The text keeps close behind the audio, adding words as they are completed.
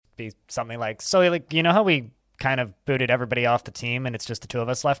be something like, so like, you know how we kind of booted everybody off the team and it's just the two of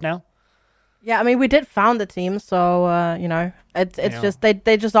us left now? Yeah, I mean, we did found the team, so, it's just,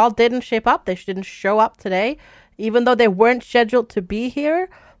 they just all didn't shape up. They didn't show up today, even though they weren't scheduled to be here.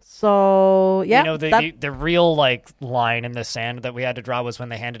 So, yeah. The real, like, line in the sand that we had to draw was when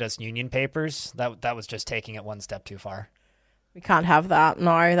they handed us union papers. That was just taking it one step too far. We can't have that.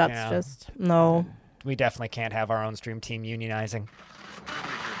 No, that's just, no. We definitely can't have our own stream team unionizing.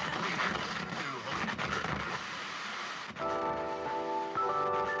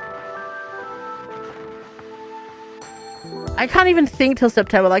 I can't even think till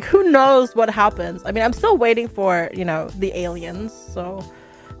September. Like, who knows what happens? I mean, I'm still waiting for, the aliens, so...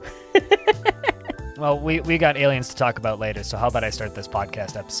 Well, we got aliens to talk about later, so how about I start this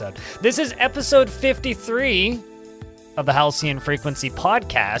podcast episode? This is episode 53 of the Halcyon Frequency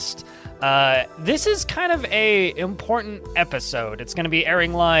podcast. This is kind of a important episode. It's going to be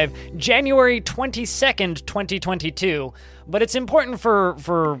airing live January 22nd, 2022. But it's important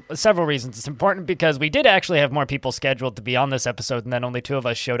for several reasons. It's important because we did actually have more people scheduled to be on this episode, and then only two of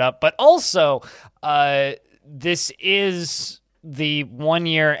us showed up. But also, this is the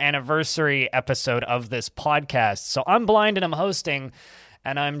 1-year anniversary episode of this podcast. So I'm Blind and I'm hosting,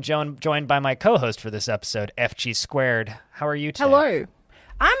 and I'm joined by my co-host for this episode, FG Squared. How are you today? Hello.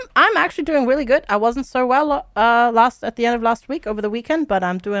 I'm actually doing really good. I wasn't so well at the end of last week over the weekend, but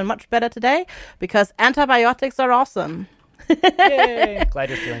I'm doing much better today because antibiotics are awesome. Yay! Glad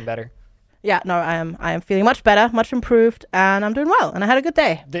you're feeling better. Yeah, no, I am feeling much better, much improved, and I'm doing well, and I had a good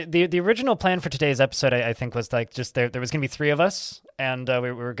day. The original plan for today's episode, I think, was like just there was going to be three of us, and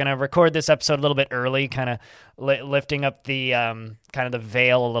we were going to record this episode a little bit early, kind of lifting up the kind of the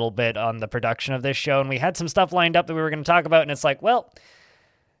veil a little bit on the production of this show, and we had some stuff lined up that we were going to talk about, and it's like, well,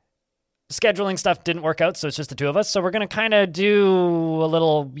 scheduling stuff didn't work out, so it's just the two of us. So we're going to kind of do a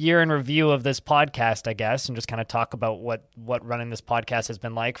little year in review of this podcast, I guess, and just kind of talk about what running this podcast has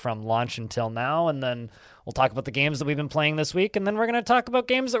been like from launch until now. And then we'll talk about the games that we've been playing this week. And then we're going to talk about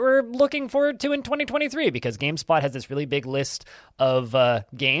games that we're looking forward to in 2023, because GameSpot has this really big list of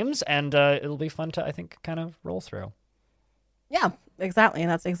games, and it'll be fun to, I think, kind of roll through. Yeah, exactly.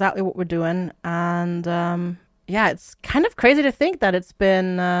 That's exactly what we're doing. And it's kind of crazy to think that it's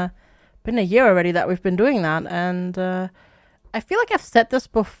been a year already that we've been doing that, and I feel like I've said this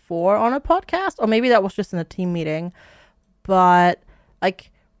before on a podcast, or maybe that was just in a team meeting, but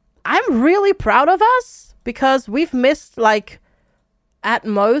like I'm really proud of us because we've missed like at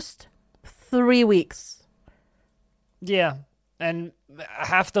most 3 weeks. Yeah, and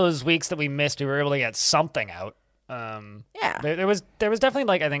half those weeks that we missed, we were able to get something out. Yeah, there was definitely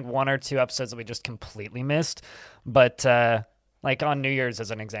like I think 1 or 2 episodes that we just completely missed, but like on New Year's, as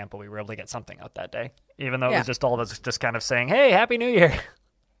an example, we were able to get something out that day, even though it was just all of us just kind of saying, "Hey, Happy New Year."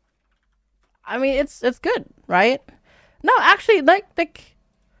 I mean, it's good, right? No, actually,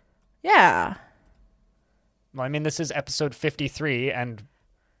 yeah. Well, I mean, this is episode 53, and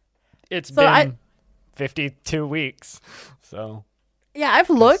it's been 52 weeks, so. Yeah, I've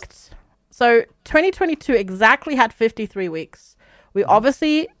looked. So 2022 exactly had 53 weeks. We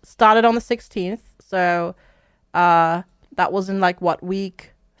obviously started on the 16th, so that was in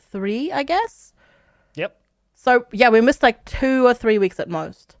week 3, I guess. Yep. So yeah, we missed 2 or 3 weeks at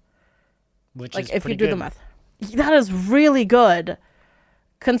most. Which is if pretty you do good. the math. That is really good,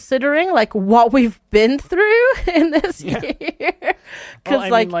 considering what we've been through in this year.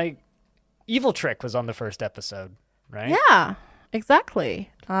 Because mean, Evil Trick was on the first episode, right? Yeah, exactly.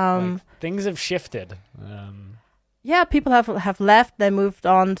 Things have shifted. Yeah, people have left. They moved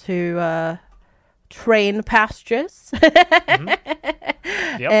on to train pastures. Mm-hmm.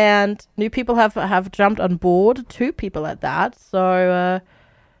 Yep. And new people have jumped on board, 2 people at that. So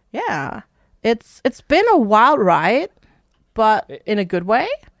yeah, it's been a wild ride, but in a good way,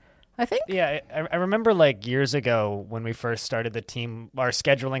 I think. Yeah, I remember years ago when we first started the team, our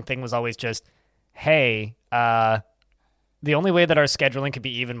scheduling thing was always just, hey, the only way that our scheduling could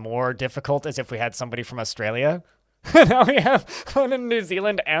be even more difficult is if we had somebody from Australia. Now we have one in New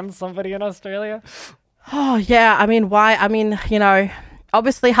Zealand and somebody in Australia. Oh, yeah. I mean, why? I mean,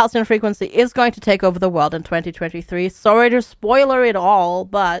 obviously Halcyon Frequency is going to take over the world in 2023. Sorry to spoiler it all,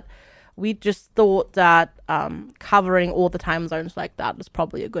 but we just thought that covering all the time zones like that is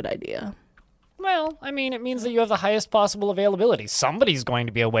probably a good idea. Well, I mean, it means that you have the highest possible availability. Somebody's going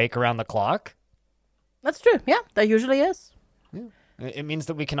to be awake around the clock. That's true. Yeah, there usually is. Yeah. It means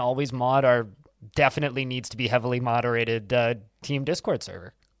that we can always mod our definitely needs to be heavily moderated team Discord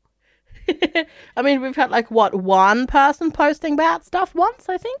server. I mean, we've had one person posting bad stuff once,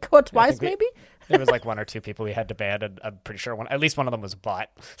 I think, or twice maybe. There was like one or two people we had to ban, and I'm pretty sure at least one of them was a bot.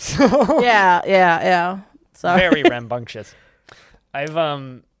 So Yeah. So very rambunctious. I've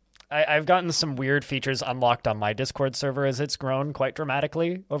gotten some weird features unlocked on my Discord server as it's grown quite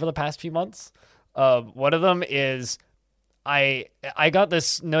dramatically over the past few months. One of them is I got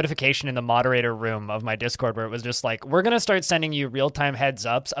this notification in the moderator room of my Discord where it was just like, we're going to start sending you real-time heads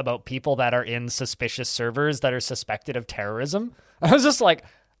ups about people that are in suspicious servers that are suspected of terrorism. I was just like,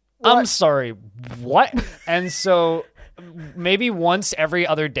 I'm sorry, what? And so maybe once every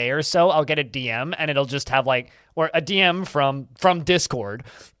other day or so, I'll get a DM and it'll just have like, or a DM from Discord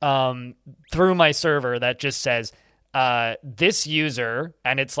through my server that just says, this user,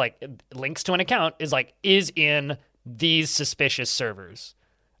 and it's like links to an account, is in these suspicious servers.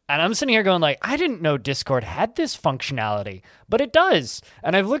 And I'm sitting here going like, I didn't know Discord had this functionality, but it does.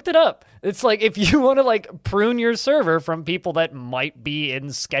 And I've looked it up. It's like, if you want to like prune your server from people that might be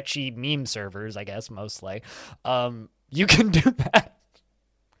in sketchy meme servers, I guess, mostly, you can do that.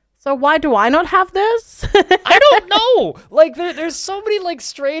 So why do I not have this? I don't know. Like, there's so many like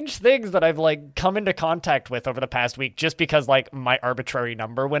strange things that I've like come into contact with over the past week just because like my arbitrary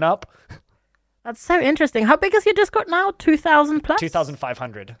number went up. That's so interesting. How big is your Discord now? 2,000 plus?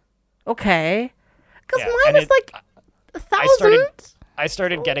 2,500. Okay. Because Yeah, mine is like 1,000. I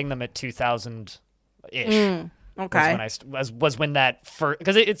started getting them at 2,000-ish. Okay. Was when that first,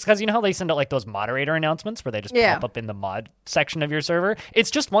 because you know how they send out like those moderator announcements where they just pop up in the mod section of your server. It's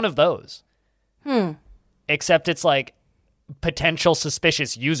just one of those. Except it's like potential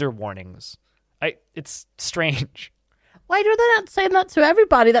suspicious user warnings. It's strange. Why do they not say that to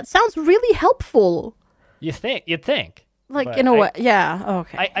everybody? That sounds really helpful. You'd think. Like, But in a way. Yeah.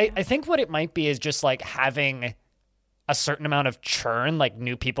 Okay. I think what it might be is just like having a certain amount of churn, like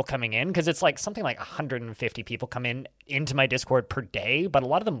new people coming in, because it's like something like 150 people come into my Discord per day, but a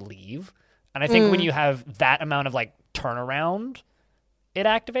lot of them leave. And I think when you have that amount of like turnaround, it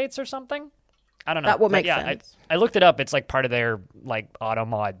activates or something. I don't know. That would make sense. I looked it up. It's like part of their like auto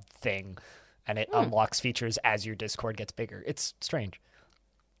mod thing, and it unlocks features as your Discord gets bigger. It's strange,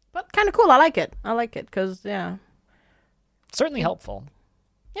 But kind of cool. I like it because, yeah. Certainly helpful.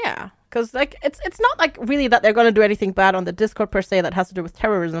 Yeah. Because like it's not like really that they're going to do anything bad on the Discord per se that has to do with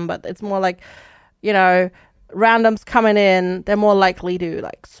terrorism, but it's more like, you know, randoms coming in, they're more likely to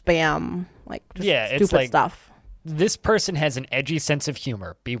like spam, like just stupid it's like, stuff. This person has an edgy sense of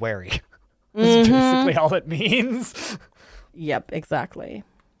humor. Be wary. That's basically all it means. Yep, exactly.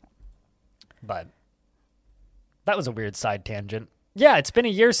 But that was a weird side tangent. Yeah, it's been a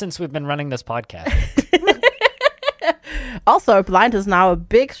year since we've been running this podcast. Also, Blind is now a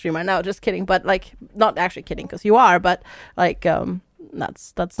big streamer. No, just kidding. But like, not actually kidding because you are. But like,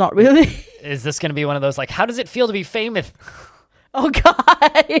 that's not really. Is this going to be one of those like, how does it feel to be famous? Oh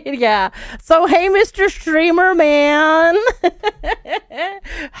God, yeah. So hey, Mr. Streamer Man,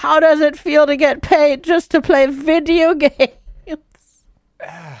 how does it feel to get paid just to play video games?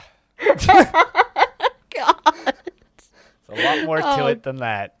 God. There's a lot more to it than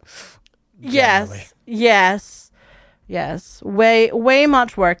that. Generally. Yes. Way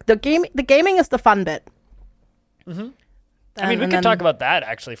much work. The gaming is the fun bit. Mm-hmm. I mean, we could talk about that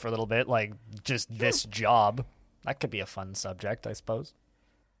actually for a little bit, like just this job. That could be a fun subject, I suppose.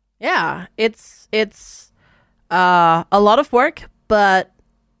 Yeah, it's a lot of work, but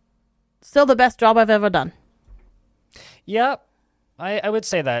still the best job I've ever done. Yeah, I would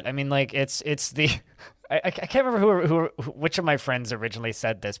say that. I mean, like it's the. I can't remember which of my friends originally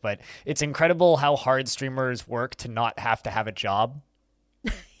said this, but it's incredible how hard streamers work to not have to have a job.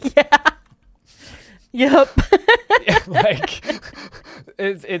 Yeah. Yep. Like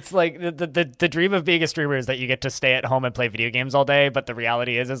it's like the dream of being a streamer is that you get to stay at home and play video games all day, but the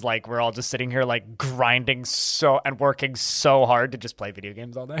reality is like we're all just sitting here like grinding and working so hard to just play video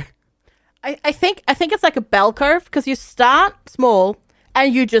games all day. I think it's like a bell curve because you start small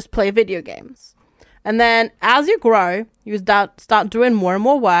and you just play video games. And then as you grow, you start doing more and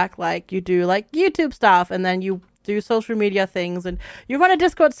more work. Like you do like YouTube stuff, and then you do social media things, and you run a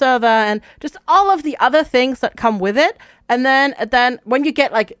Discord server, and just all of the other things that come with it. And then when you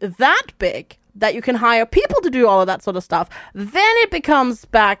get like that big, that you can hire people to do all of that sort of stuff, then it comes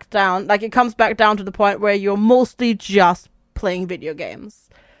back down to the point where you're mostly just playing video games.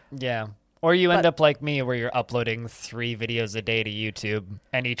 Yeah. Or you end up like me, where you're uploading 3 videos a day to YouTube,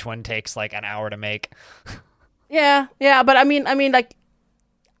 and each one takes like an hour to make. Yeah. But I mean, like,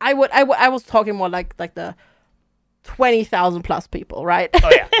 I was talking more like the 20,000 plus people, right? Oh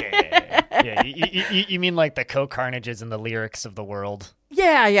yeah. You mean like the Co-Carnages and the Lyrics of the world?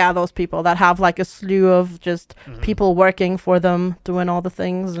 Yeah, those people that have like a slew of just people working for them, doing all the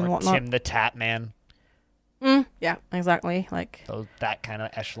things and Or whatnot. Tim the Tap Man. Yeah, exactly. Like, So that kind of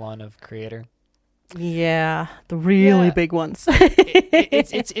echelon of creator. yeah, the really big ones.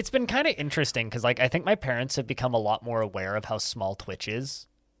 It's been kind of interesting because like I think my parents have become a lot more aware of how small Twitch is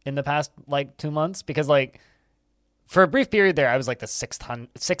in the past like 2 months, because like for a brief period there I was like the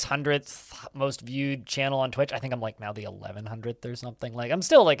 600th most viewed channel on Twitch. I think I'm like now the 1100th or something. Like I'm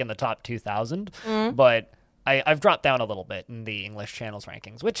still like in the top 2000, but I've dropped down a little bit in the English channels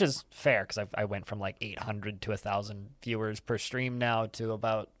rankings, which is fair because I went from like 800 to 1,000 viewers per stream now to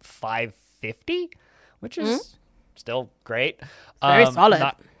about 550, which is still great. Very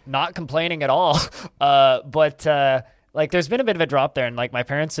solid. Not complaining at all. But like there's been a bit of a drop there, and like my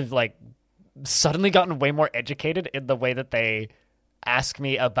parents have like suddenly gotten way more educated in the way that they ask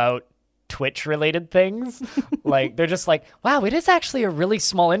me about Twitch related things. Like they're just like, wow, it is actually a really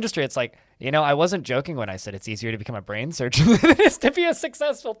small industry. It's like, I wasn't joking when I said it's easier to become a brain surgeon than it is to be a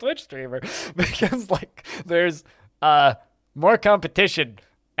successful Twitch streamer, because like there's more competition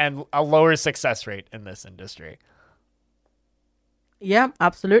and a lower success rate in this industry. Yeah,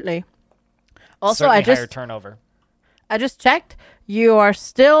 absolutely. Also, Certainly higher turnover. I just checked. You are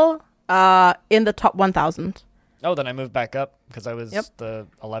still in the top 1,000. Oh, then I moved back up because I was the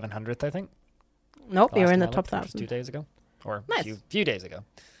 1100th, I think. Nope, you're in the top looked, which was 1,000. 2 days ago, or Nice. a few days ago.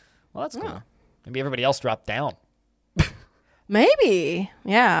 Well, that's cool. Maybe everybody else dropped down. Maybe.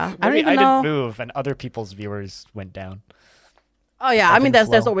 Yeah. I don't Maybe even I know. didn't move and other people's viewers went down. Oh yeah, Ebb I mean and there's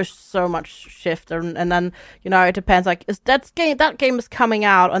flow. always so much shift, and then it depends. Like, is that game is coming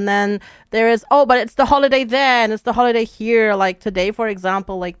out, and then there is but it's the holiday there, and it's the holiday here. Like today, for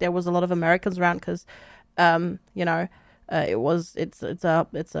example, like there was a lot of Americans around because, it's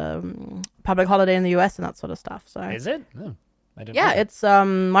a public holiday in the U.S. and that sort of stuff. So Is it? Oh, I didn't know yeah, that. it's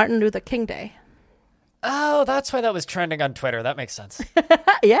Martin Luther King Day. Oh, that's why that was trending on Twitter. That makes sense.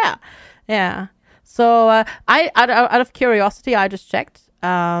 Yeah. So I out of curiosity, I just checked,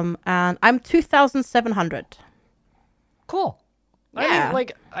 and I'm 2,700. Cool. I Yeah. mean,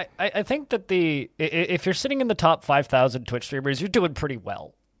 like, I think that if you're sitting in the top 5,000 Twitch streamers, you're doing pretty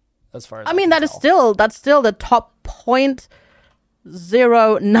well, as far as I mean, can that's tell. still the top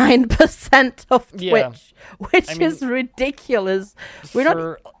 0.09% of Twitch, Yeah. which I mean, is ridiculous. We're not.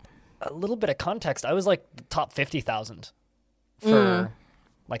 For a little bit of context, I was like the top 50,000 for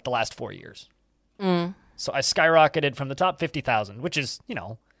like the last 4 years. So I skyrocketed from the top 50,000, which is,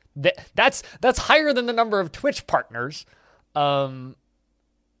 that's higher than the number of Twitch partners,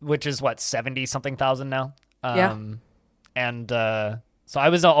 which is what, 70 something thousand now. Yeah. And so I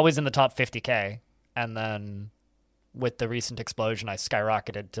was always in the top 50K, and then with the recent explosion, I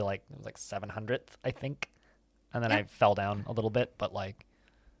skyrocketed to like 700th, I think, and then I fell down a little bit, but like,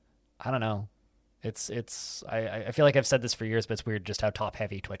 I don't know. I feel like I've said this for years, but it's weird just how top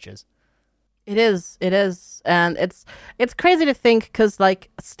heavy Twitch is. It is, and it's crazy to think because like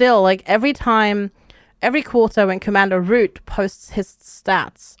still like every quarter when Commander Root posts his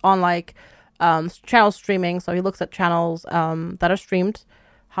stats on like channel streaming, so he looks at channels that are streamed,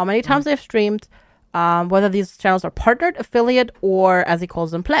 how many times they've streamed, whether these channels are partnered, affiliate, or as he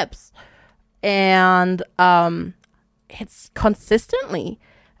calls them, plebs, and it's consistently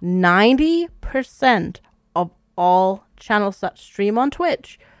 90% of all channels that stream on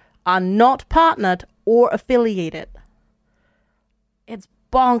Twitch are not partnered or affiliated. It's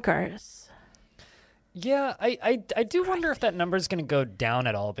bonkers. Yeah, I do wonder if that number is going to go down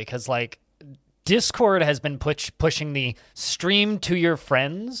at all, because like Discord has been pushing the stream to your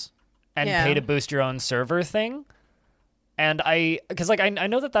friends and pay to boost your own server thing. And because like I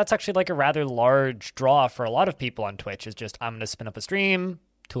know that that's actually like a rather large draw for a lot of people on Twitch, is just, I'm going to spin up a stream,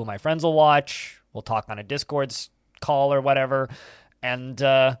 2 of my friends will watch, we'll talk on a Discord call or whatever, and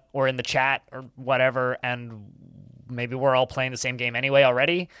or in the chat or whatever, and maybe we're all playing the same game anyway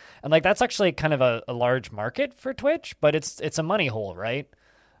already. And like that's actually kind of a large market for Twitch, but it's a money hole, right?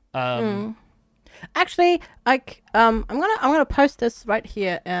 Actually, like I'm gonna post this right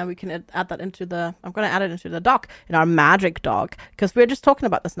here, and we can add that into the. I'm gonna add it into the doc, in our magic doc, because we're just talking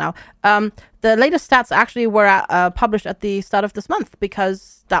about this now. The latest stats actually were published at the start of this month,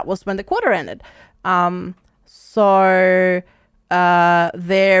 because that was when the quarter ended. So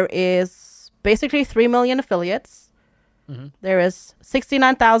there is basically 3 million affiliates. There is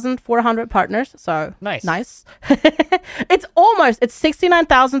 69,400 partners, so nice. It's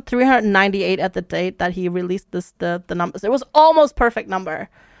 69,398 at the date that he released the numbers. It was almost perfect number,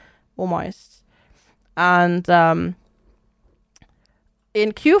 almost. And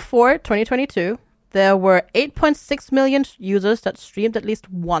in Q4 2022, there were 8.6 million users that streamed at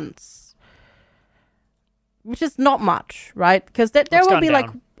least once, which is not much, right? Because there will be down. like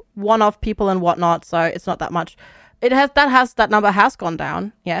one-off people and whatnot, so it's not that much. That number has gone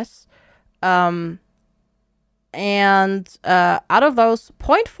down, yes. And out of those,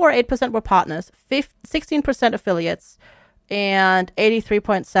 0.48% were partners, 16% affiliates, and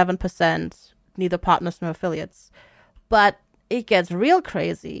 83.7% neither partners nor affiliates. But it gets real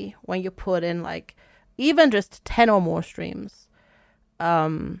crazy when you put in like even just 10 or more streams.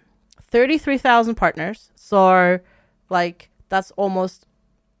 33,000 partners. So like that's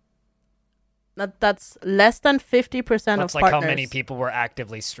less than 50% of partners. That's like how many people were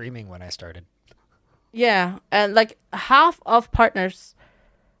actively streaming when I started. Yeah, and like half of partners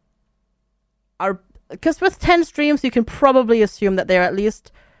are, because with 10 streams you can probably assume that they're at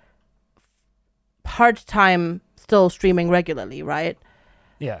least part-time still streaming regularly, right?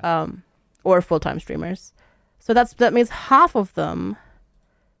 Yeah. Or full-time streamers. So that means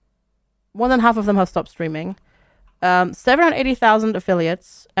more than half of them have stopped streaming. 780,000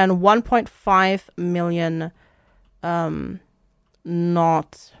 affiliates and 1.5 million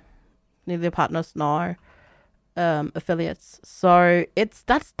not neither partners nor affiliates. So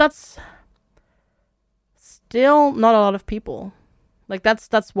that's still not a lot of people. Like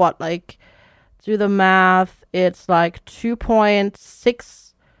that's what, like, do the math, it's like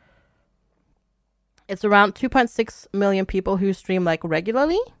 2.6, it's around 2.6 million people who stream like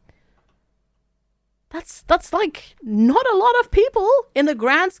regularly. That's like not a lot of people in the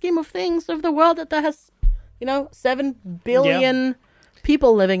grand scheme of things of the world that has, 7 billion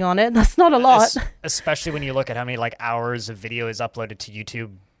people living on it. That's not a lot. Especially when you look at how many like hours of video is uploaded to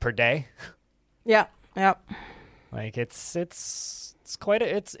YouTube per day. Yeah. Like it's quite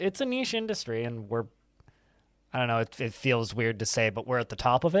it's a niche industry, and I don't know, it feels weird to say, but we're at the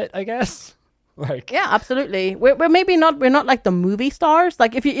top of it, I guess. Like, yeah, absolutely. We're maybe not, we're not like the movie stars.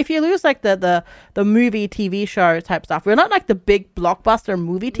 Like if you lose like the movie TV show type stuff, we're not like the big blockbuster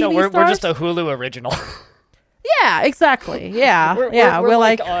movie TV stars. We're just a Hulu original. Yeah, exactly. Yeah. We're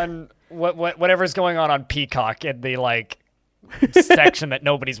like on whatever's going on Peacock in the like section that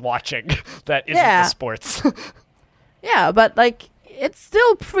nobody's watching that isn't the sports. Yeah, but like it's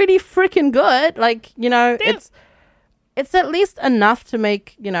still pretty freaking good. Like, it's at least enough to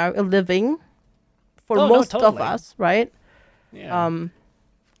make, a living for most of us, right? Yeah.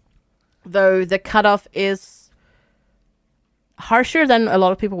 Though the cutoff is harsher than a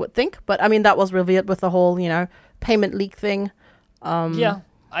lot of people would think, but I mean that was revealed with the whole, payment leak thing. Yeah.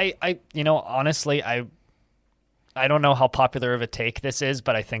 I honestly, I don't know how popular of a take this is,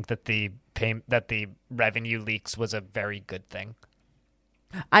 but I think that the revenue leaks was a very good thing.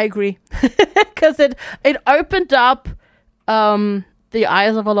 I agree, because it opened up the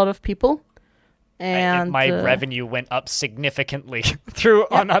eyes of a lot of people, and my revenue went up significantly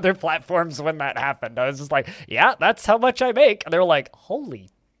on other platforms when that happened. I was just like, yeah, that's how much I make. And they were like, holy.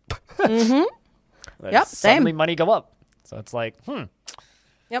 Mm-hmm. Yep, suddenly same. money go up. So it's like,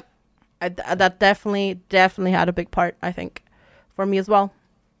 Yep, that definitely had a big part, I think, for me as well.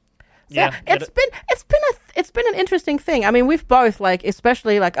 So yeah, it's been an interesting thing. I mean, we've both, like,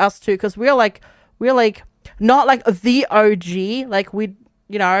 especially like us two, because we're like not like the OG, like we're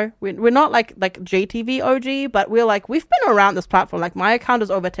not like JTV OG, but we've been around this platform. Like my account is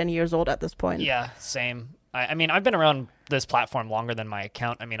over 10 years old at this point. Yeah, same. I mean, I've been around this platform longer than my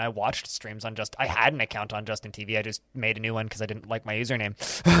account. I mean, I watched streams on I had an account on Justin TV. I just made a new one because I didn't like my username.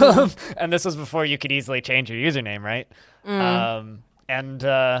 And this was before you could easily change your username, right?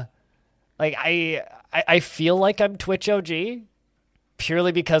 Like I feel like I'm Twitch OG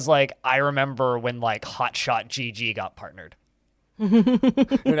purely because like I remember when like Hotshot GG got partnered.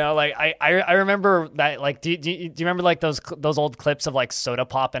 Like I remember that. Like, do you remember like those old clips of like Soda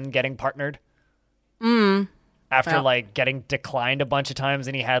Poppin getting partnered? After like getting declined a bunch of times,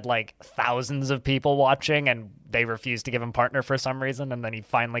 and he had like thousands of people watching, and they refused to give him partner for some reason, and then he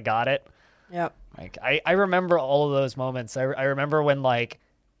finally got it. Yep. Like I remember all of those moments. I remember when like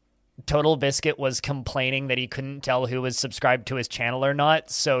Total Biscuit was complaining that he couldn't tell who was subscribed to his channel or not,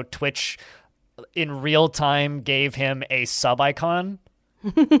 so Twitch in real time gave him a sub icon.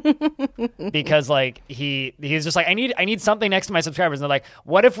 Because like he was just like, I need something next to my subscribers, and they're like,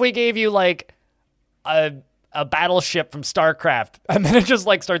 what if we gave you like a battleship from StarCraft? And then it just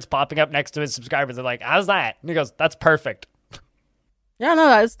like starts popping up next to his subscribers. They're like, how's that? And he goes, that's perfect. Yeah, no,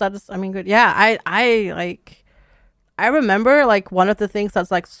 that's I mean, good. Yeah, I remember like one of the things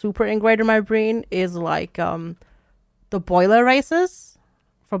that's like super ingrained in my brain is like the boiler races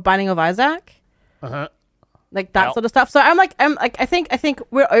for Binding of Isaac. Uh-huh. Like that sort of stuff. So I think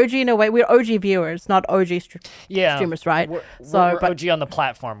we're OG in a way. We're OG viewers, not OG streamers, right? We're but OG on the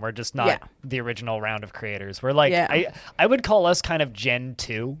platform. We're just not the original round of creators. We're like, I would call us kind of Gen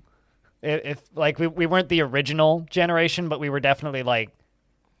 2. If like we weren't the original generation, but we were definitely like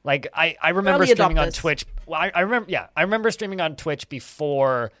I remember streaming on Twitch. Well, I remember streaming on Twitch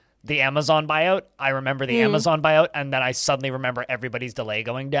before the Amazon buyout. I remember the Amazon buyout, and then I suddenly remember everybody's delay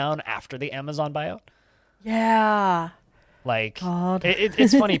going down after the Amazon buyout. Yeah. Like,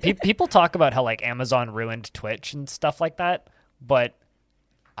 it's funny. People talk about how, like, Amazon ruined Twitch and stuff like that, but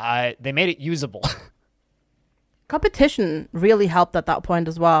they made it usable. Competition really helped at that point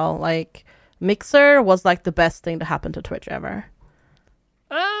as well. Like, Mixer was, like, the best thing to happen to Twitch ever.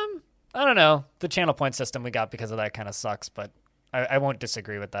 I don't know. The channel point system we got because of that kind of sucks, but I won't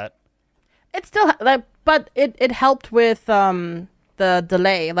disagree with that. It's still, like, but it helped with, the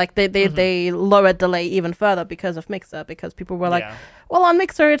delay. Like they lowered delay even further because of Mixer, because people were like, well, on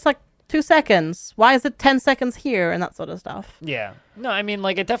Mixer it's like 2 seconds, why is it 10 seconds here, and that sort of stuff. Yeah, no, I mean,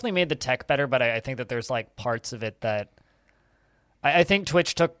 like, it definitely made the tech better, but I think that there's like parts of it that I think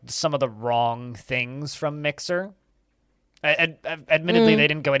Twitch took some of the wrong things from Mixer. Admittedly, they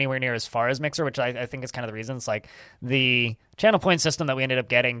didn't go anywhere near as far as Mixer, which I think is kind of the reason. It's like the channel point system that we ended up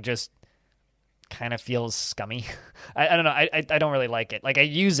getting just kind of feels scummy. I don't know. I don't really like it. Like, I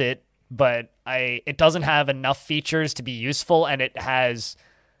use it, but it doesn't have enough features to be useful, and it has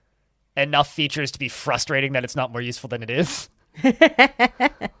enough features to be frustrating that it's not more useful than it is.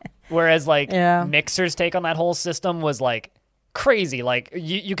 Whereas, like, Mixer's take on that whole system was like crazy. Like,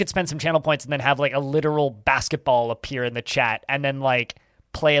 you could spend some channel points and then have like a literal basketball appear in the chat, and then like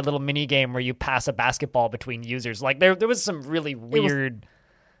play a little mini game where you pass a basketball between users. Like, there was some really weird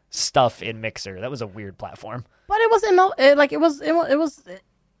stuff in Mixer. That was a weird platform, but it was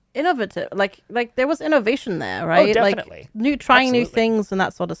innovative. Like there was innovation there, right? Oh, definitely. Like trying new things and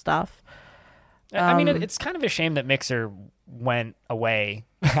that sort of stuff. I mean, it's kind of a shame that Mixer went away.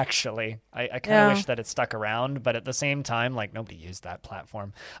 Actually, I kind of wish that it stuck around, but at the same time, like, nobody used that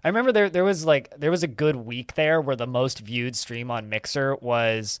platform. I remember there was a good week there where the most viewed stream on Mixer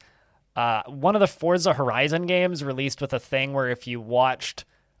was one of the Forza Horizon games, released with a thing where if you watched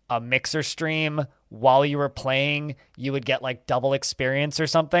a Mixer stream while you were playing, you would get like double experience or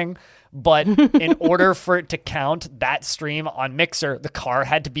something. But in order for it to count, that stream on Mixer, the car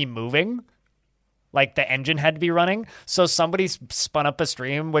had to be moving. Like, the engine had to be running. So somebody spun up a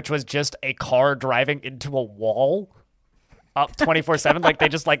stream which was just a car driving into a wall up 24/7. Like, they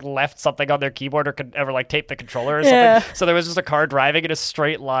just like left something on their keyboard or could ever like tape the controller or something. So there was just a car driving in a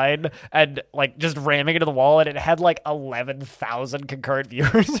straight line and like just ramming into the wall, and it had like 11,000 concurrent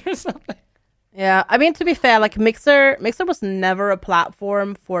viewers or something. Yeah, I mean, to be fair, like Mixer was never a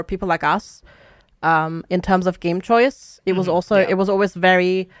platform for people like us. In terms of game choice, it was it was always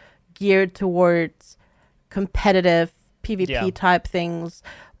very geared towards competitive PvP type things.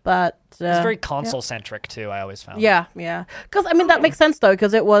 But it's very console centric too, I always found. Yeah. Because I mean, that makes sense though,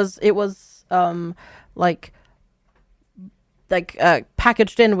 because it was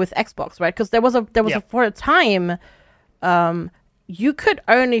packaged in with Xbox, right? Because there was for a time, you could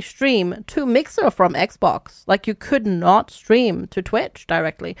only stream to Mixer from Xbox. Like, you could not stream to Twitch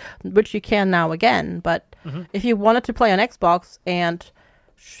directly, which you can now again. But if you wanted to play on Xbox and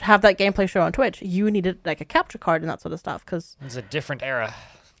have that gameplay show on Twitch, you needed like a capture card and that sort of stuff. Because it's a different era.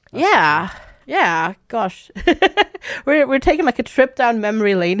 Yeah. Gosh, we're taking like a trip down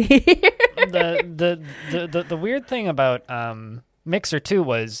memory lane here. The weird thing about Mixer too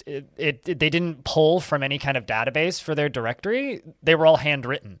was they didn't pull from any kind of database for their directory. They were all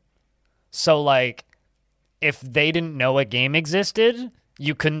handwritten. So like, if they didn't know a game existed,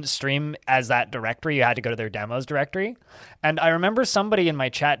 you couldn't stream as that directory. You had to go to their demos directory. And I remember somebody in my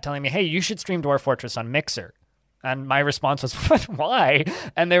chat telling me, hey, you should stream Dwarf Fortress on Mixer. And my response was, what? Why?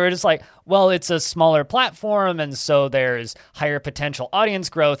 And they were just like, well, it's a smaller platform, and so there's higher potential audience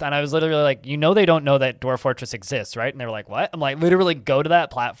growth. And I was literally like, they don't know that Dwarf Fortress exists, right? And they were like, what? I'm like, literally go to that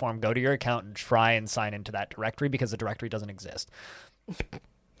platform, go to your account, and try and sign into that directory, because the directory doesn't exist.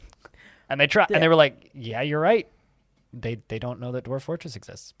 And they and they were like, yeah, you're right. They don't know that Dwarf Fortress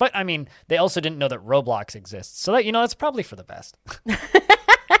exists. But, I mean, they also didn't know that Roblox exists. So that, that's probably for the best.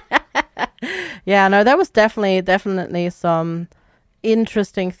 Yeah, no, there was definitely some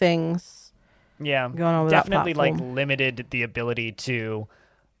interesting things going on with definitely that platform. Like limited the ability to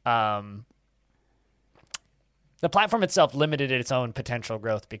the platform itself limited its own potential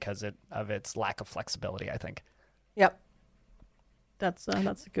growth because of its lack of flexibility, I think. Yep. That's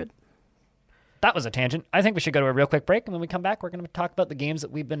good. That was a tangent. I think we should go to a real quick break, and when we come back, we're going to talk about the games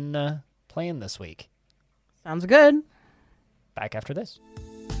that we've been playing this week. Sounds good. Back after this.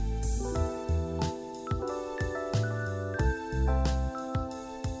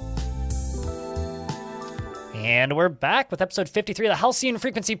 And we're back with episode 53 of the Halcyon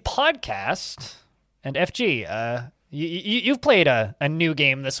Frequency podcast. And FG, you've played a new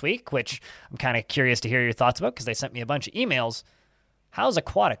game this week, which I'm kind of curious to hear your thoughts about because they sent me a bunch of emails. How's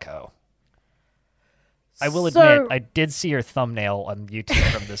Aquatico? I will admit, I did see your thumbnail on YouTube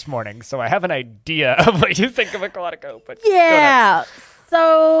from this morning, so I have an idea of what you think of Aquatico. But yeah,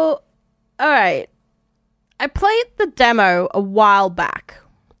 so, all right. I played the demo a while back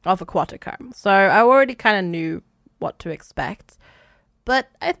of Aquatico, so I already kind of knew what to expect. But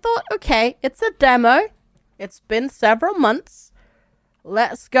I thought, okay, it's a demo. It's been several months.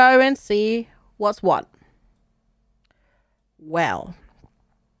 Let's go and see what's what. Well,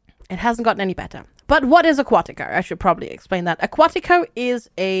 it hasn't gotten any better. But what is Aquatico? I should probably explain that. Aquatico is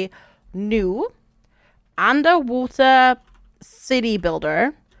a new underwater city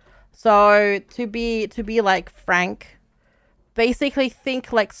builder. So to be like frank, basically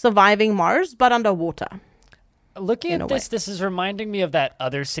think like Surviving Mars, but underwater. Looking at this is reminding me of that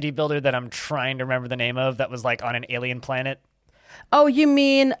other city builder that I'm trying to remember the name of that was like on an alien planet. Oh, you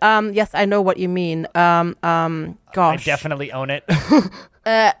mean, yes, I know what you mean. Gosh. I definitely own it.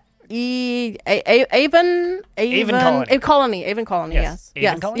 Avon Colony, yes.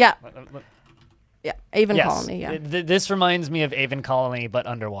 Avon Colony? Yeah. Yeah, Avon Colony, yeah. This reminds me of Avon Colony, but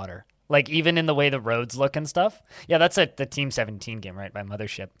underwater. Like, even in the way the roads look and stuff. Yeah, that's the Team 17 game, right, by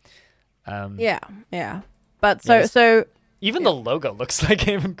Mothership. Yeah. But so even the logo looks like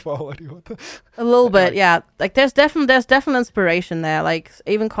Avon Quality. A little bit, yeah. Like there's definite inspiration there. Like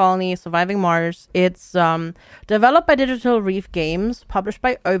Avon Colony, Surviving Mars. It's developed by Digital Reef Games, published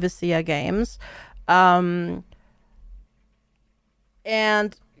by Overseer Games, and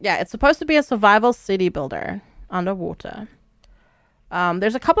yeah, it's supposed to be a survival city builder underwater.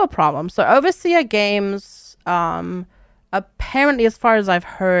 There's a couple of problems. So Overseer Games, apparently, as far as I've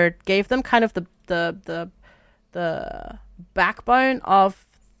heard, gave them kind of the backbone of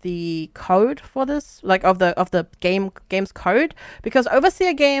the code for this, like of the game's code, because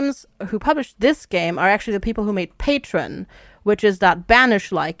Overseer Games, who published this game, are actually the people who made Patron, which is that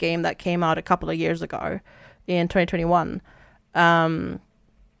Banish-like game that came out a couple of years ago in 2021.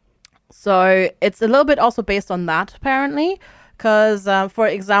 So it's a little bit also based on that, apparently, because for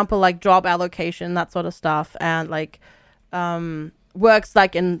example, like job allocation, that sort of stuff, and like works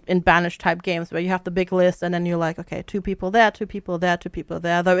like in Banish type games where you have the big list and then you're like, okay, 2 people there, 2 people there, 2 people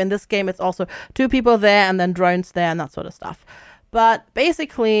there. Though in this game, it's also 2 people there and then drones there and that sort of stuff. But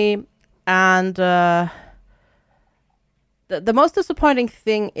basically, and the most disappointing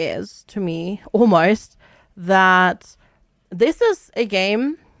thing is, to me, almost, that this is a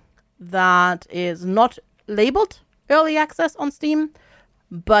game that is not labeled early access on Steam,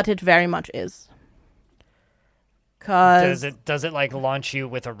 but it very much is. Does it like launch you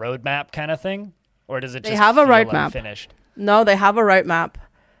with a roadmap kind of thing, or does it just have a roadmap unfinished? No, they have a roadmap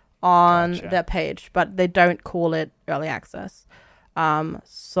on their page, but they don't call it early access.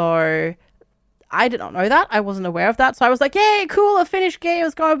 So I did not know that. I wasn't aware of that. So I was like, yay, cool, a finished game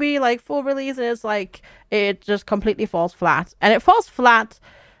is going to be like full release. And it's like, it just completely falls flat. And it falls flat.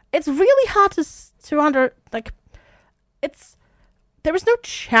 It's really hard there is no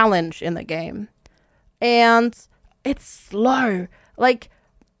challenge in the game. And it's slow. Like,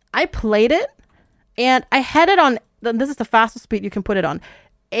 I played it and I had it on, this is the fastest speed you can put it on,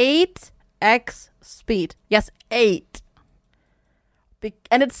 8x speed. Yes, 8.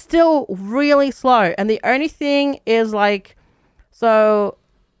 And it's still really slow. And the only thing is like, so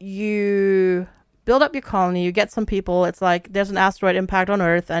you build up your colony, you get some people. It's like there's an asteroid impact on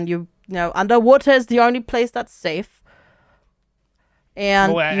Earth, and you know underwater is the only place that's safe.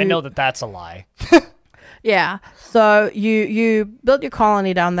 And I know that's a lie. Yeah. So you build your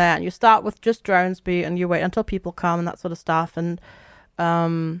colony down there, and you start with just drones, and you wait until people come and that sort of stuff. And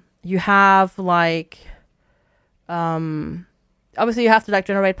you have like obviously you have to like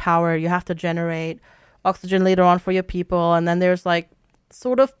generate power, you have to generate oxygen later on for your people, and then there's like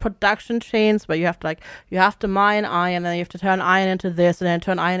sort of production chains where you have to mine iron, and then you have to turn iron into this, and then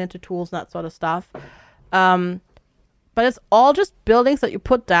turn iron into tools and that sort of stuff. But it's all just buildings that you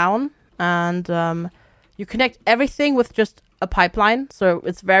put down, and you connect everything with just a pipeline. So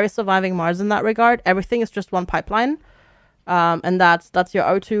it's very Surviving Mars in that regard. Everything is just one pipeline, and that's your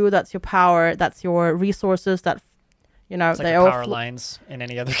O2, that's your power, that's your resources that. You know, it's like they the power lines in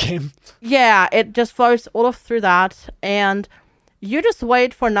any other game. Yeah, it just flows all through that, and you just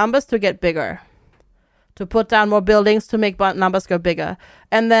wait for numbers to get bigger, to put down more buildings, to make numbers go bigger.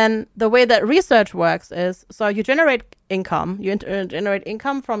 And then the way that research works is, so you generate income, generate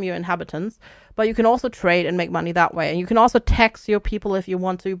income from your inhabitants, but you can also trade and make money that way. And you can also tax your people if you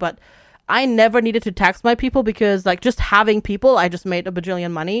want to, but I never needed to tax my people because like just having people, I just made a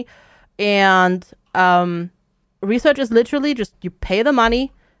bajillion money. And research is literally just you pay the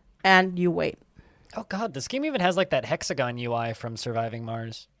money and you wait. Oh god, this game even has like that hexagon UI from Surviving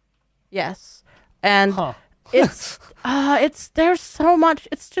Mars. Yes. And it's there's so much,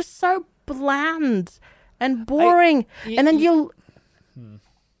 it's just so bland and boring. And then you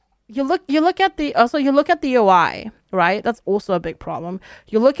look at the UI, right? That's also a big problem.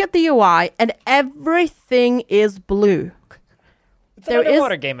 You look at the UI and everything is blue. It's an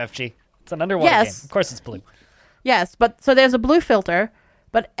underwater game, FG. It's an underwater game. Of course it's blue. Yes, but so there's a blue filter,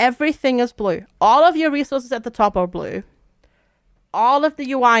 but everything is blue. All of your resources at the top are blue. All of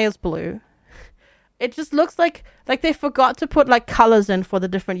the UI is blue. It just looks like they forgot to put like colors in for the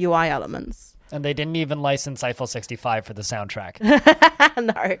different UI elements. And they didn't even license Eiffel 65 for the soundtrack.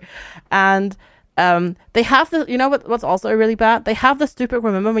 No. And they have the, you know what's also really bad? They have the stupid,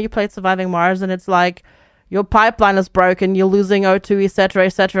 remember when you played Surviving Mars and it's like, your pipeline is broken, you're losing O2,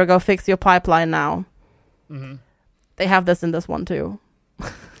 etc., go fix your pipeline now. Mm-hmm. They have this in this one too.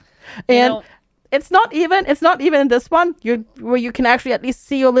 And it's not even in this one where you can actually at least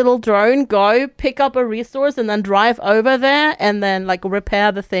see your little drone go pick up a resource and then drive over there and then like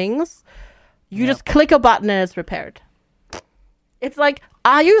repair the things. You just click a button and it's repaired. It's like,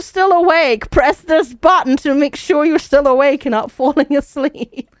 are you still awake? Press this button to make sure you're still awake and not falling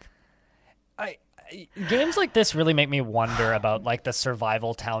asleep. Games like this really make me wonder about like the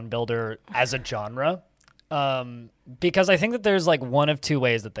survival town builder as a genre. Because I think that there's like one of two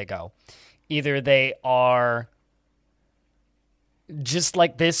ways that they go. Either they are just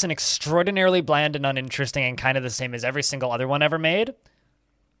like this and extraordinarily bland and uninteresting and kind of the same as every single other one ever made,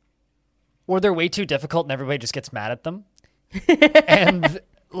 or they're way too difficult and everybody just gets mad at them. And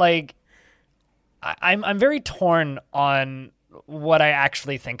like, I'm very torn on what I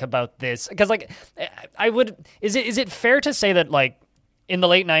actually think about this, because like is it fair to say that like in the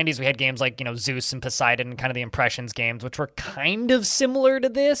late 90s we had games like, you know, Zeus and Poseidon and kind of the Impressions games, which were kind of similar to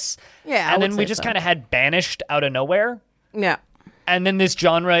this, and then we just kind of had Banished out of nowhere, and then this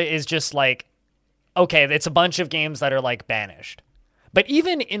genre is just like, okay, it's a bunch of games that are like Banished. But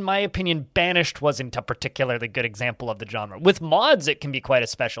even in my opinion, Banished wasn't a particularly good example of the genre. With mods, it can be quite a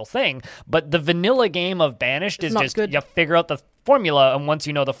special thing. But the vanilla game of Banished is just good. You figure out the formula, and once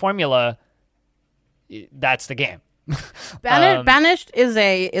you know the formula, that's the game. Banished is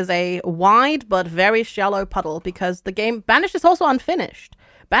a wide but very shallow puddle because the game Banished is also unfinished.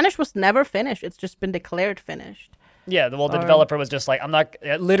 Banished was never finished. It's just been declared finished. Yeah, the developer was just like, I'm not,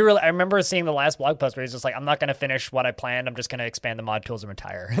 literally, I remember seeing the last blog post where he's just like, I'm not going to finish what I planned. I'm just going to expand the mod tools and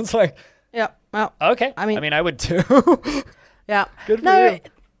retire. It's like, yeah, well, okay. I mean, I would too. Yeah. Good for you.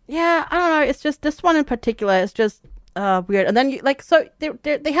 Yeah, I don't know. It's just this one in particular is just weird. And then, so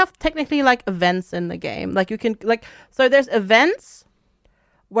they have technically, like, events in the game. Like, you can, like, so there's events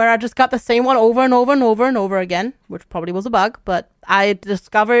where I just got the same one over and over and over and over again, which probably was a bug, but I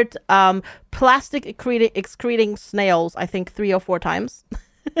discovered plastic excreting snails, I think 3 or 4 times.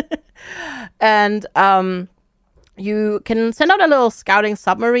 And you can send out a little scouting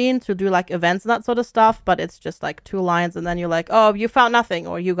submarine to do like events and that sort of stuff, but it's just like 2 lines and then you're like, oh, you found nothing,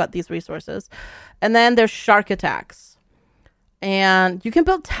 or you got these resources. And then there's shark attacks. And you can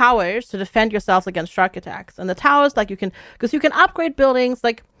build towers to defend yourselves against shark attacks. And the towers, like, because you can upgrade buildings.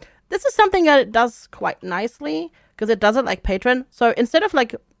 Like, this is something that it does quite nicely because it does it like Patron. So instead of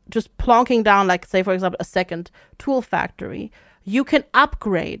like just plonking down, like, say, for example, a second tool factory, you can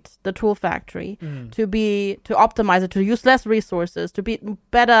upgrade the tool factory to optimize it, to use less resources, to be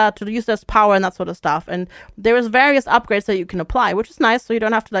better, to use less power and that sort of stuff. And there is various upgrades that you can apply, which is nice. So you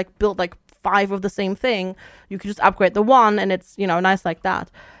don't have to like build like 5 of the same thing. You can just upgrade the one and it's, you know, nice like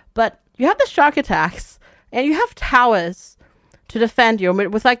that. But you have the shark attacks and you have towers to defend you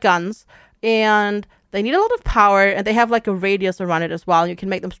with like guns, and they need a lot of power, and they have like a radius around it as well. You can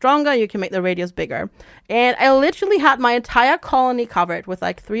make them stronger, you can make the radius bigger. And I literally had my entire colony covered with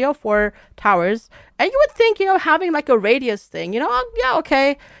like 3 or 4 towers. And you would think, you know, having like a radius thing, you know, yeah,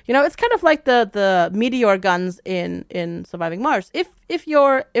 okay. You know, it's kind of like the meteor guns in Surviving Mars. If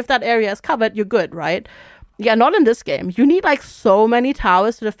that area is covered, you're good, right? Yeah, not in this game. You need like so many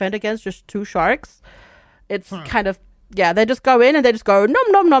towers to defend against just 2 sharks. It's kind of, yeah, they just go in and they just go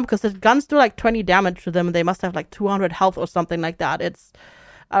nom nom nom because the guns do like 20 damage to them and they must have like 200 health or something like that. It's,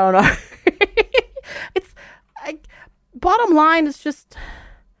 I don't know. It's like, bottom line is just,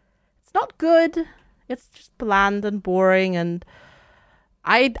 it's not good. It's just bland and boring, and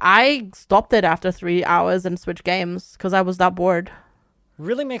I stopped it after 3 hours and switched games because I was that bored.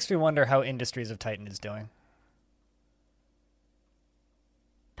 Really makes me wonder how Industries of Titan is doing.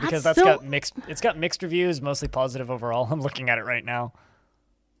 Because That's still- it's got mixed reviews, mostly positive overall. I'm looking at it right now.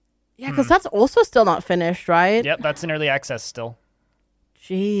 Yeah, because that's also still not finished, right? Yep, that's in early access still.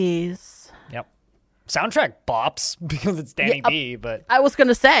 Jeez. Yep. Soundtrack bops because it's Danny B, but I was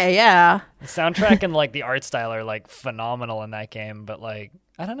gonna say, yeah. the soundtrack and like the art style are like phenomenal in that game, but like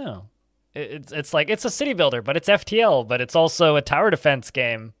I don't know. It's like it's a city builder, but it's FTL, but it's also a tower defense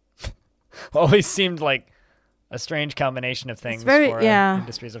game. Always seemed like a strange combination of things for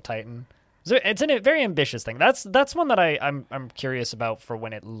Industries of Titan. So it's a very ambitious thing. That's one that I'm curious about for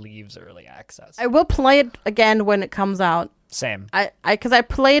when it leaves early access. I will play it again when it comes out. Same. Because I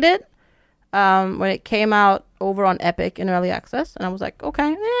played it when it came out over on Epic in early access, and I was like,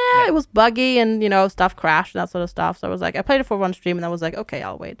 okay, it was buggy and stuff crashed and that sort of stuff. So I was like, I played it for one stream, and I was like, okay,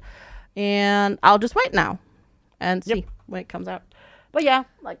 I'll wait, and I'll just wait now and see when it comes out. But yeah,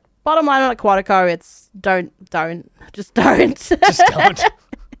 like bottom line on Aquatico, it's don't just don't. Just don't.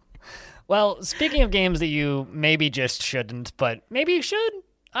 Well, speaking of games that you maybe just shouldn't, but maybe you should.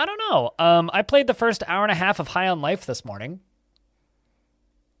 I don't know. I played the first hour and a half of High on Life this morning.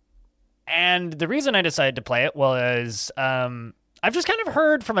 And the reason I decided to play it was I've just kind of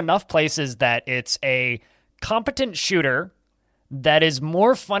heard from enough places that it's a competent shooter that is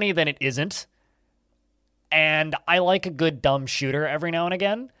more funny than it isn't. And I like a good dumb shooter every now and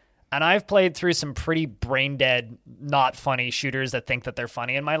again. And I've played through some pretty brain-dead, not funny shooters that think that they're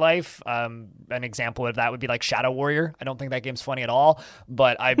funny in my life. An example of that would be like Shadow Warrior. I don't think that game's funny at all,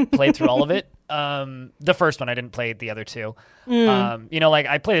 but I played through all of it. The first one, I didn't play the other two. Like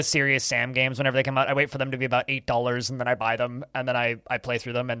I play the serious Sam games whenever they come out. I wait for them to be about $8 and then I buy them and then I play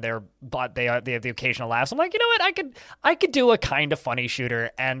through them and they have the occasional laughs. I'm like, you know what? I could do a kind of funny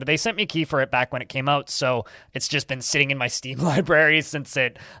shooter, and they sent me a key for it back when it came out. So it's just been sitting in my Steam library since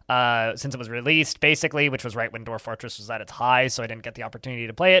it was released, basically, which was right when Dwarf Fortress was at its high. So I didn't get the opportunity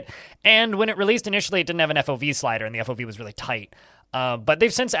to play it. And when it released initially, it didn't have an FOV slider, and the FOV was really tight. But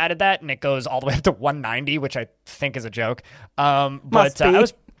they've since added that, and it goes all the way up to 190, which I think is a joke. I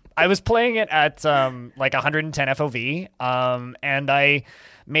was playing it at like 110 FOV, and I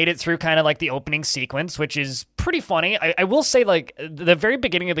made it through kind of like the opening sequence, which is pretty funny. I will say, like, the very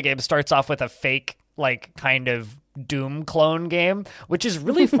beginning of the game starts off with a fake, like, kind of Doom clone game, which is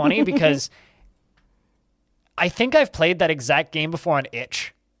really funny because I think I've played that exact game before on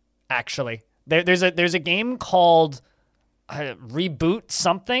itch, actually. There's a game called Reboot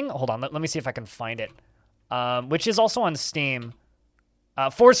something. Hold on, let me see if I can find it. Which is also on Steam.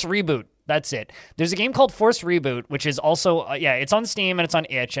 Force Reboot. That's it. There's a game called Force Reboot, which is also it's on Steam and it's on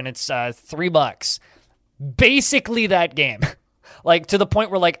itch, and it's $3. Basically that game. Like, to the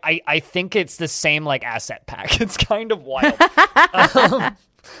point where, like, I think it's the same, like, asset pack. It's kind of wild.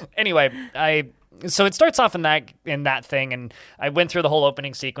 Anyway, so it starts off in that thing, and I went through the whole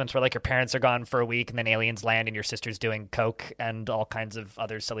opening sequence where, like, your parents are gone for a week, and then aliens land, and your sister's doing coke and all kinds of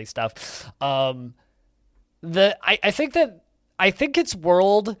other silly stuff. I think its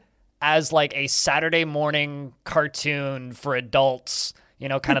world as, like, a Saturday morning cartoon for adults,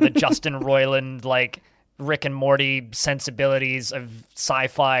 kind of the Justin Roiland, like, Rick and Morty sensibilities of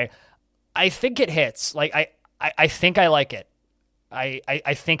sci-fi, I think it hits. Like, I think I like it.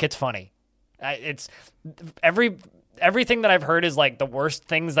 I think it's funny. It's everything that I've heard is like the worst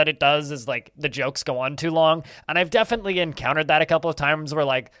things that it does is like the jokes go on too long, and I've definitely encountered that a couple of times where,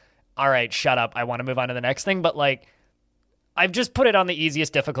 like, all right, shut up, I want to move on to the next thing. But, like, I've just put it on the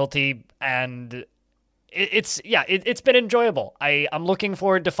easiest difficulty, and it's been enjoyable. I'm looking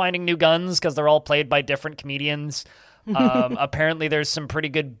forward to finding new guns because they're all played by different comedians. Apparently there's some pretty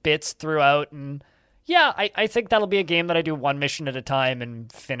good bits throughout, and yeah, I think that'll be a game that I do one mission at a time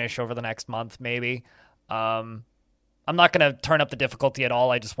and finish over the next month, maybe. I'm not going to turn up the difficulty at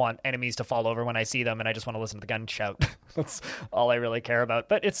all. I just want enemies to fall over when I see them, and I just want to listen to the gun shout. That's all I really care about.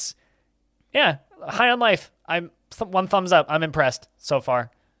 But it's, High on Life. I'm one thumbs up. I'm impressed so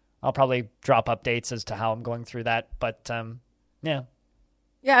far. I'll probably drop updates as to how I'm going through that. But, yeah.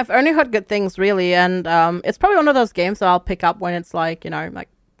 Yeah, I've only heard good things, really. And it's probably one of those games that I'll pick up when it's like, like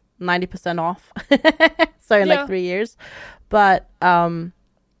 90% off. So in like 3 years. But no,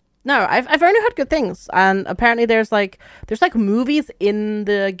 I've only heard good things. And apparently there's like movies in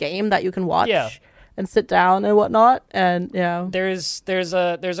the game that you can watch and sit down and whatnot. And there's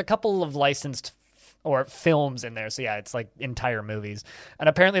a couple of licensed or films in there. So yeah, it's like entire movies. And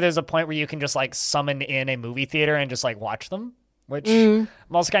apparently there's a point where you can just like summon in a movie theater and just like watch them, which I'm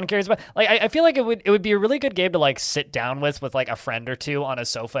also kind of curious about. Like, I feel like it would be a really good game to like sit down with like a friend or two on a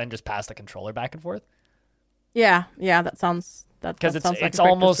sofa and just pass the controller back and forth. Yeah, that sounds because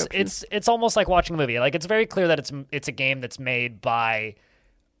it's almost like watching a movie. Like, it's very clear that it's a game that's made by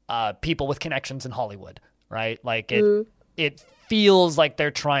people with connections in Hollywood, right? Like it feels like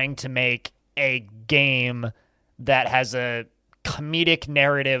they're trying to make a game that has a comedic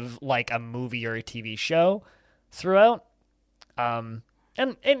narrative like a movie or a TV show throughout. And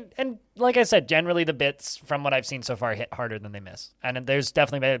like I said, generally the bits from what I've seen so far hit harder than they miss. And there's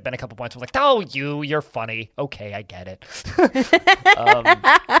definitely been a couple points where like, oh, you're funny. Okay, I get it.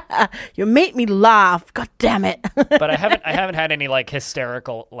 You made me laugh. God damn it. But I haven't had any like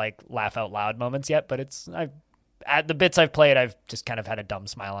hysterical like laugh out loud moments yet. But at the bits I've played, I've just kind of had a dumb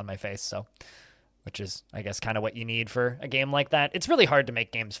smile on my face. So, which is, I guess, kind of what you need for a game like that. It's really hard to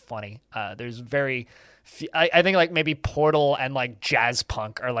make games funny. There's very I think like maybe Portal and like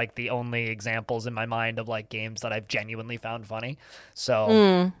Jazzpunk are like the only examples in my mind of like games that I've genuinely found funny.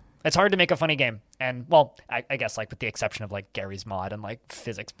 So it's hard to make a funny game. And well, I guess like with the exception of like Gary's Mod and like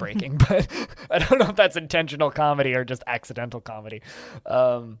physics breaking, but I don't know if that's intentional comedy or just accidental comedy.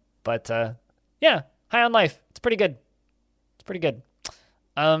 But yeah, High on Life. It's pretty good.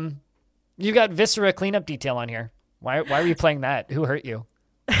 You got Viscera cleanup detail on here. Why were you playing that? Who hurt you?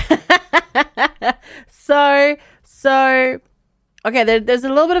 So okay, there's a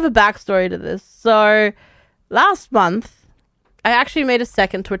little bit of a backstory to this. So last month I actually made a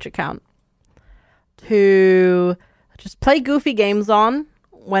second Twitch account to just play goofy games on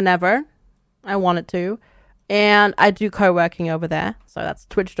whenever I wanted to, and I do co-working over there. So that's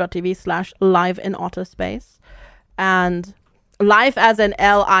twitch.tv/live in outer space, and live as in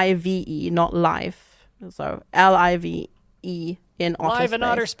LIVE, not live. So LIVE in outer live space. in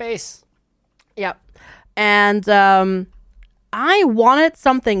outer space. Yep. And I wanted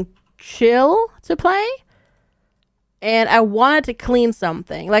something chill to play, and I wanted to clean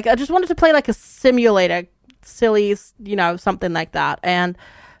something. Like, I just wanted to play like a simulator, silly, something like that. And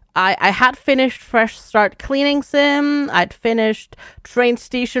I had finished Fresh Start Cleaning Sim. I'd finished Train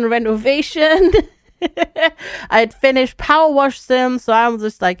Station Renovation. I had finished Power Wash Sim. So I was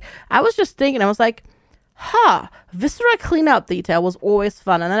just thinking, I was like, Viscera cleanup detail was always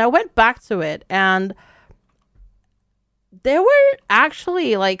fun. And then I went back to it, and there were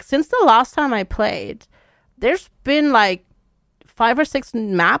actually, like, since the last time I played, there's been like 5 or 6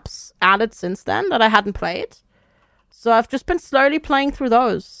 maps added since then that I hadn't played. So I've just been slowly playing through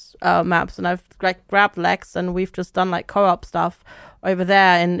those maps, and I've like grabbed Lex, and we've just done like co-op stuff over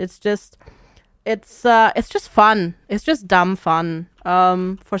there, and it's just fun. It's just dumb fun.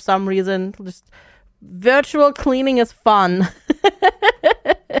 For some reason, just virtual cleaning is fun.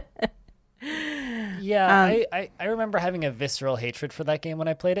 Yeah, I remember having a visceral hatred for that game when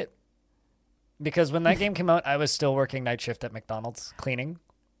I played it. Because when that game came out, I was still working night shift at McDonald's cleaning.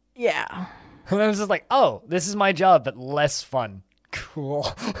 Yeah. And I was just like, oh, this is my job, but less fun.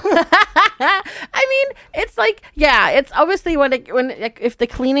 Cool. I mean, it's like, yeah, it's obviously if the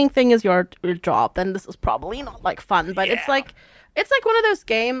cleaning thing is your job, then this is probably not like fun. But it's like one of those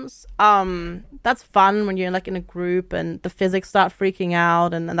games that's fun when you're like in a group and the physics start freaking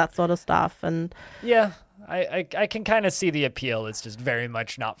out and that sort of stuff. And yeah, I can kind of see the appeal. It's just very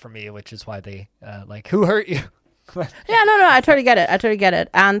much not for me, which is why they like, who hurt you? Yeah, no, I totally get it.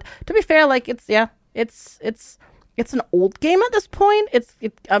 And to be fair, like it's an old game at this point.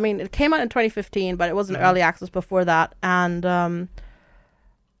 I mean, it came out in 2015, but it was an early access before that. And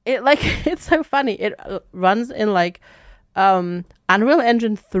it's so funny. It runs in like Unreal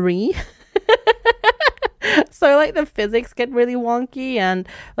Engine 3. So like the physics get really wonky, and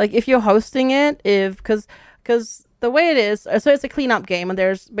like if you're hosting it, because the way it is, so it's a cleanup game, and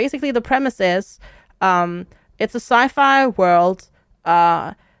there's basically the premise is it's a sci-fi world.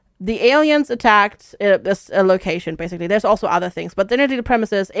 The aliens attacked a location, basically. There's also other things, but generally the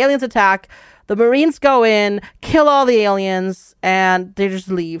premise is aliens attack, the Marines go in, kill all the aliens, and they just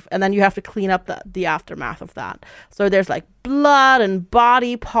leave. And then you have to clean up the aftermath of that. So there's like blood and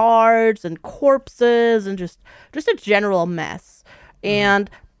body parts and corpses and just a general mess.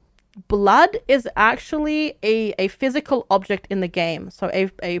 And blood is actually a physical object in the game. So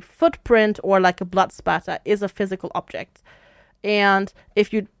a footprint or like a blood spatter is a physical object. And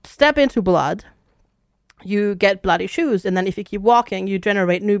if you step into blood, you get bloody shoes. And then if you keep walking, you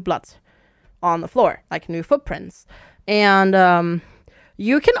generate new blood on the floor, like new footprints. And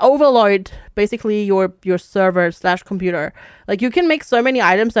you can overload basically your server / computer. Like you can make so many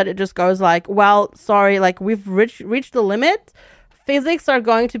items that it just goes like, well, sorry, like we've reached the limit. Physics are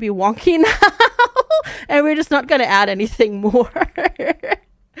going to be wonky now. and we're just not going to add anything more.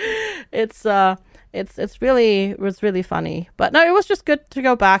 It's it was really funny. But no, it was just good to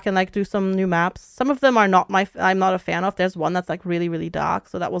go back and like do some new maps. Some of them are not I'm not a fan of. There's one that's like really, really dark,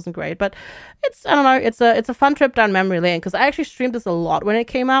 so that wasn't great. But I don't know, it's a fun trip down memory lane because I actually streamed this a lot when it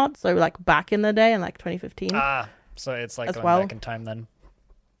came out. So like back in the day in like 2015. So it's like going back in time then.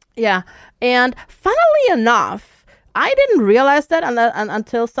 Yeah. And funnily enough, I didn't realize that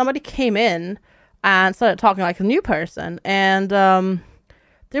until somebody came in and started talking like a new person. And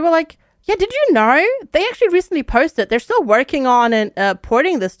they were like, yeah, did you know? They actually recently posted. They're still working on and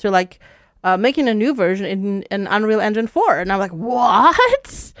porting this to like making a new version in Unreal Engine 4. And I'm like,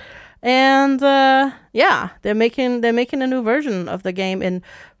 what? And yeah, they're making a new version of the game in,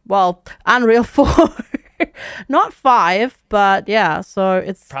 well, Unreal 4. Not 5, but yeah, so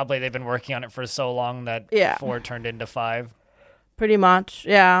it's... Probably they've been working on it for so long that 4 turned into 5. Pretty much,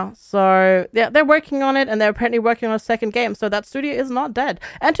 yeah. So yeah, they're working on it, and they're apparently working on a second game, so that studio is not dead.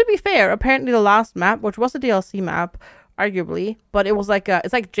 And to be fair, apparently the last map, which was a DLC map, arguably, but it was like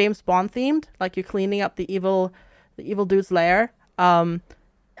it's like James Bond themed, like you're cleaning up the evil dude's lair. It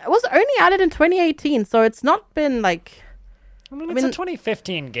was only added in 2018, so it's not been like... I mean, it's a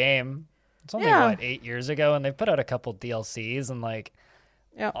 2015 game. It's only, 8 years ago, and they've put out a couple DLCs, and, like,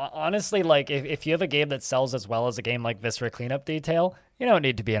 honestly, like, if you have a game that sells as well as a game like Viscera Cleanup Detail, you don't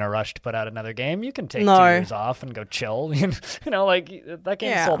need to be in a rush to put out another game. You can take 2 years off and go chill. You know, like, that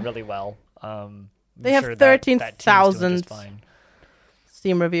game sold really well. They have 13,000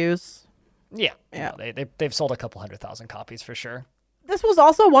 Steam reviews. Yeah. They've sold a couple 100,000 copies for sure. This was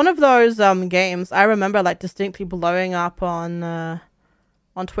also one of those games I remember, like, distinctly blowing up on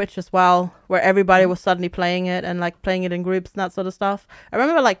Twitch as well, where everybody was suddenly playing it and like playing it in groups and that sort of stuff. I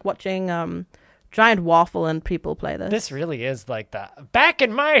remember like watching Giant Waffle and people play this. This really is like that. Back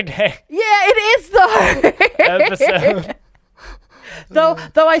in my day. Yeah, it is though. Episode.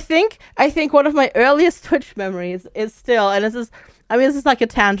 though I think one of my earliest Twitch memories is still, and this is like a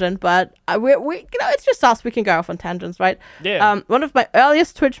tangent, but we it's just us. We can go off on tangents, right? Yeah. One of my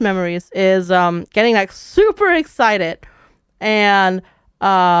earliest Twitch memories is getting like super excited and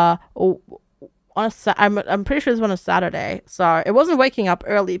I'm pretty sure it was on a Saturday, so it wasn't waking up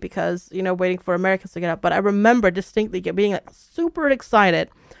early because waiting for Americans to get up. But I remember distinctly being like super excited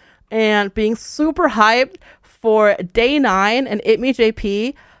and being super hyped for Day 9 and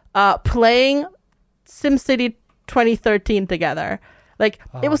itmejp playing SimCity 2013 together. Like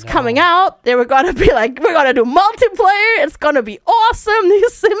it was coming out, they were gonna be like, we're gonna do multiplayer. It's gonna be awesome, new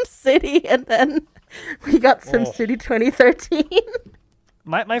SimCity, and then we got SimCity 2013.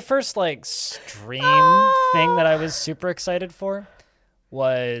 My first like stream thing that I was super excited for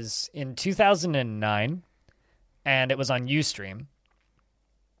was in 2009, and it was on Ustream,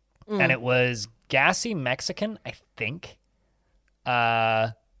 and it was Gassy Mexican, I think,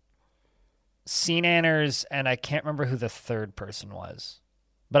 SceneAnners, and I can't remember who the third person was,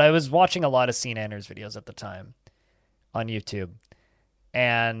 but I was watching a lot of SceneAnners videos at the time on YouTube.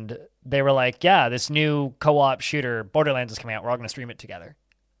 And they were like, yeah, this new co-op shooter, Borderlands, is coming out. We're all going to stream it together.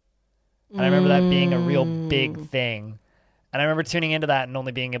 And I remember that being a real big thing. And I remember tuning into that and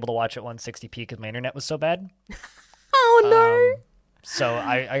only being able to watch it 160p because my internet was so bad. Oh, no. So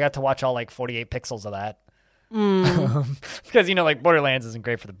I got to watch all like 48 pixels of that. Because, like Borderlands isn't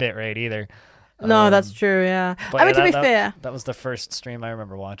great for the bit rate either. No, that's true, yeah. I mean, to be fair. That was the first stream I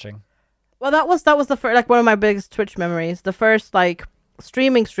remember watching. Well, that was the first, like one of my biggest Twitch memories. The first, like,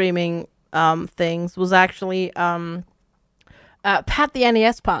 streaming things was actually Pat the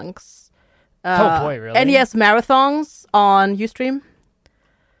NES Punks. Oh boy, really? NES marathons on Ustream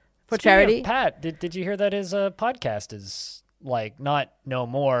for charity. Of Pat, did you hear that his podcast is like not no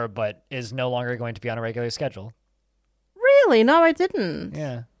more, but is no longer going to be on a regular schedule? Really? No, I didn't.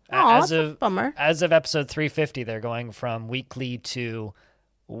 Yeah. That's a bummer. As of episode 350, they're going from weekly to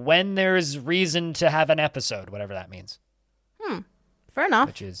when there's reason to have an episode, whatever that means. Fair enough.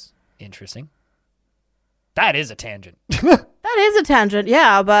 Which is interesting. That is a tangent. That is a tangent,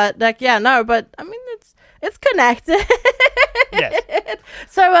 yeah, but like, yeah, no, but I mean, it's connected. Yes.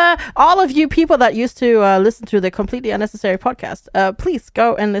 So, all of you people that used to listen to the Completely Unnecessary podcast, please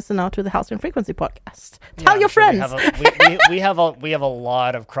go and listen now to the House and Frequency podcast. Tell your friends. We have a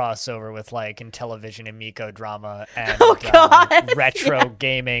lot of crossover with like Intellivision and Miko drama and retro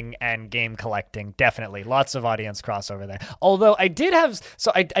gaming and game collecting. Definitely, lots of audience crossover there. Although I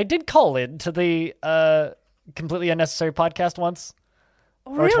did call in to the Completely Unnecessary podcast once.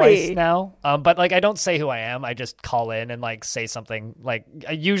 Or twice now. But like I don't say who I am. I just call in and like say something. Like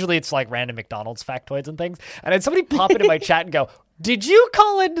usually it's like random McDonald's factoids and things. And then somebody pop into my chat and go, "Did you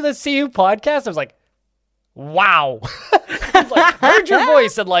call into the CU podcast?" I was like, wow. He's like, heard your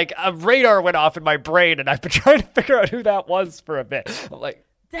voice, and like a radar went off in my brain, and I've been trying to figure out who that was for a bit. I'm like,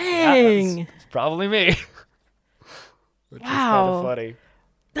 Dang. yeah, it's probably me. Which is kind Wow. of funny.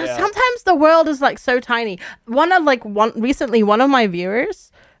 Sometimes the world is like so tiny. Recently one of my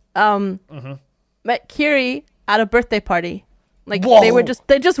viewers met Kiri at a birthday party. Like Whoa.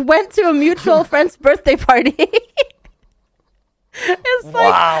 they just went to a mutual friend's birthday party. It's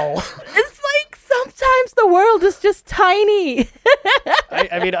Wow. it's like sometimes the world is just tiny.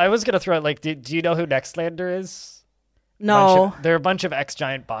 I mean, I was gonna throw it like, do you know who Nextlander is? No. They're a bunch of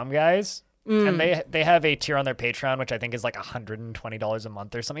ex-Giant Bomb guys. And they have a tier on their Patreon, which I think is like $120 a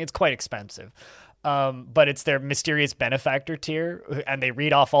month or something. It's quite expensive. But it's their Mysterious Benefactor tier, and they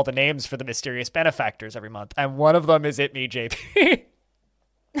read off all the names for the Mysterious Benefactors every month. And one of them is It Me JP.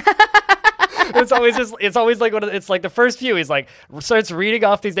 It's always like it's like the first few. He's like starts reading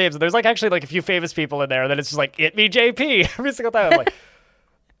off these names, and there's like actually like a few famous people in there. And then it's just like It Me JP every single time. I'm like,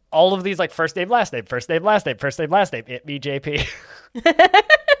 all of these like first name, last name, first name, last name, first name, last name. It Me JP.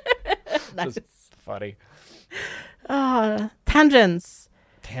 Nice. Just funny. Tangents.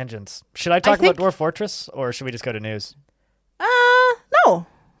 Should I talk think- about Dwarf Fortress, or should we just go to news? No.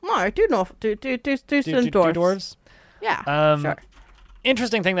 I do know. Do some dwarves. Dwarves? Yeah. Sure.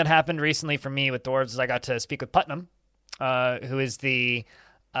 Interesting thing that happened recently for me with dwarves is I got to speak with Putnam, who is the,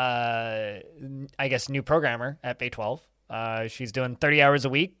 I guess, new programmer at Bay 12. She's doing 30 hours a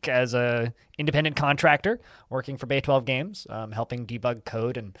week as a independent contractor working for Bay 12 Games, helping debug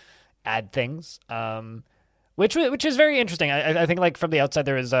code and add things, which is very interesting. I think like from the outside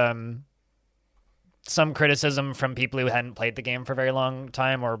there was some criticism from people who hadn't played the game for a very long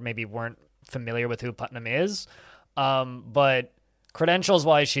time or maybe weren't familiar with who Putnam is. But credentials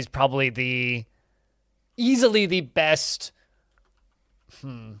wise, she's probably easily the best.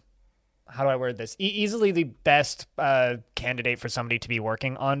 How do I word this? Easily the best candidate for somebody to be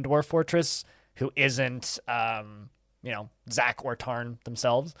working on Dwarf Fortress who isn't, Zach or Tarn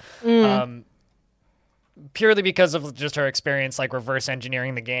themselves. Purely because of just her experience, like reverse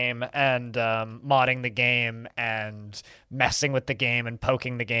engineering the game and modding the game and messing with the game and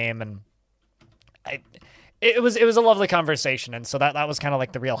poking the game, and it was a lovely conversation, and so that was kind of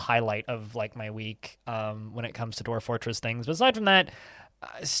like the real highlight of like my week when it comes to Dwarf Fortress things. But aside from that,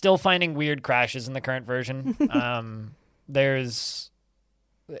 still finding weird crashes in the current version.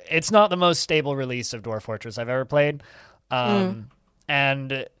 It's not the most stable release of Dwarf Fortress I've ever played,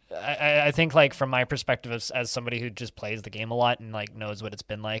 and I think like from my perspective as somebody who just plays the game a lot and like knows what it's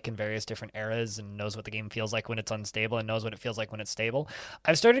been like in various different eras and knows what the game feels like when it's unstable and knows what it feels like when it's stable,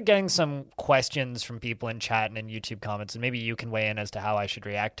 I've started getting some questions from people in chat and in YouTube comments, and maybe you can weigh in as to how I should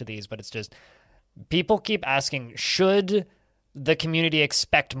react to these, but it's just people keep asking, should the community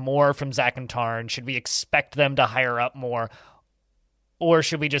expect more from Zach and Tarn? Should we expect them to hire up more? Or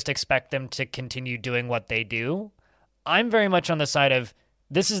should we just expect them to continue doing what they do? I'm very much on the side of,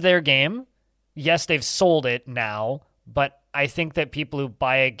 this is their game. Yes, they've sold it now, but I think that people who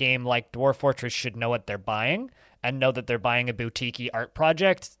buy a game like Dwarf Fortress should know what they're buying and know that they're buying a boutique art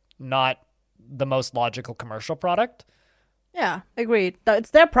project, not the most logical commercial product. Yeah, agreed.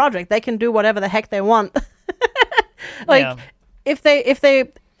 It's their project. They can do whatever the heck they want. If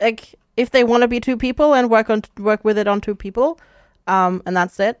they want to be two people and work with it on two people, and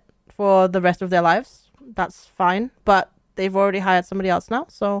that's it for the rest of their lives, that's fine. But they've already hired somebody else now,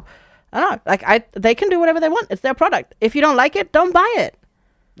 so I don't know. They can do whatever they want. It's their product. If you don't like it, don't buy it.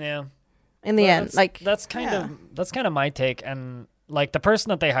 Yeah. In the end, that's kind of my take. And like the person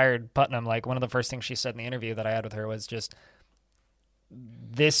that they hired, Putnam, like one of the first things she said in the interview that I had with her was just,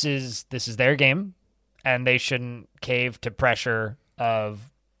 this is their game, and they shouldn't cave to pressure of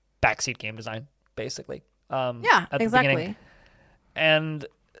backseat game design, basically. Yeah, at the exactly. beginning. And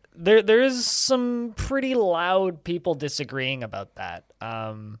there is some pretty loud people disagreeing about that.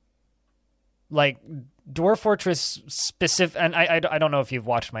 Like Dwarf Fortress specific, and I don't know if you've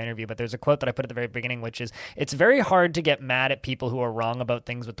watched my interview, but there's a quote that I put at the very beginning, which is, it's very hard to get mad at people who are wrong about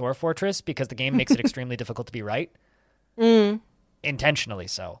things with Dwarf Fortress because the game makes it extremely difficult to be right. Intentionally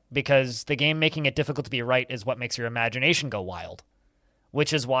so, because the game making it difficult to be right is what makes your imagination go wild,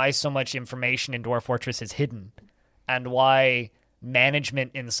 which is why so much information in Dwarf Fortress is hidden, and why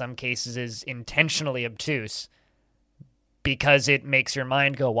management in some cases is intentionally obtuse, because it makes your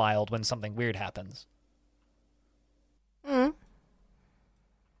mind go wild when something weird happens. I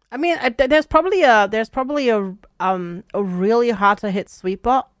mean, there's probably a really hard to hit sweet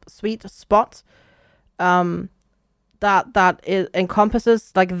spot that it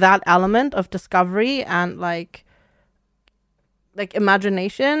encompasses like that element of discovery and like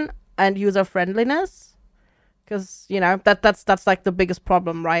imagination and user friendliness. because that's like the biggest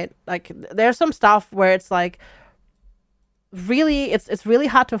problem, right? Like there's some stuff where it's like really it's really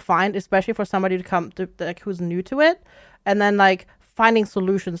hard to find, especially for somebody to come to like who's new to it, and then like finding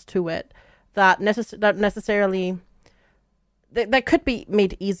solutions to it that necessarily that could be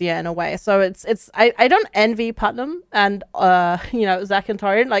made easier in a way. So I don't envy Putnam and Zach and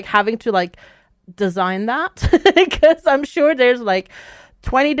Torian like having to like design that because I'm sure there's like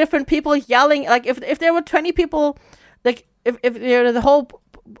 20 different people yelling. Like if there were 20 people, like if the whole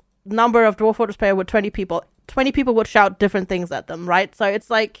number of Dwarf Fortress player were 20 people would shout different things at them, right? So it's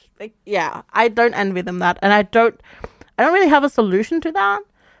like yeah, I don't envy them that, and I don't really have a solution to that,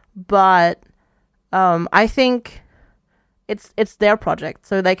 but I think it's their project,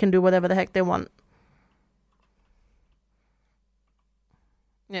 so they can do whatever the heck they want.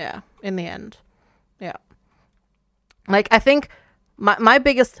 Yeah, in the end. Yeah. Like I think my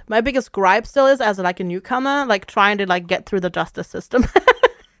biggest gripe still is, as like a newcomer, like trying to like get through the justice system.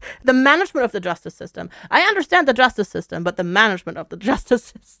 The management of the justice system. I understand the justice system, but the management of the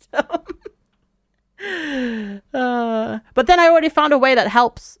justice system. But then I already found a way that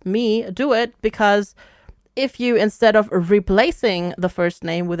helps me do it, because if you, instead of replacing the first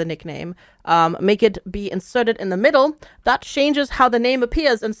name with a nickname, make it be inserted in the middle, that changes how the name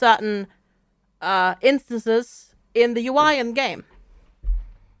appears in certain instances in the UI in game.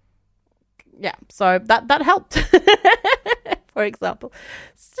 Yeah, so that helped. For example,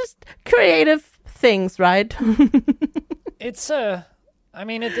 it's just creative things, right? It's a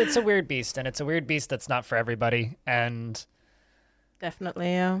weird beast, and it's a weird beast that's not for everybody. And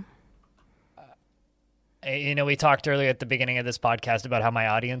definitely, yeah. We talked earlier at the beginning of this podcast about how my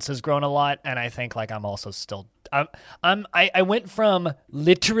audience has grown a lot, and I think like I'm also still I went from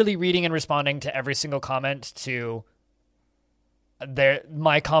literally reading and responding to every single comment to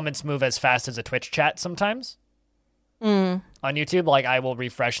my comments move as fast as a Twitch chat sometimes. On YouTube, like I will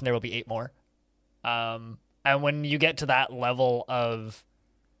refresh and there will be 8 more. And when you get to that level of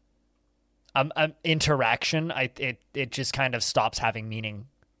interaction, it just kind of stops having meaning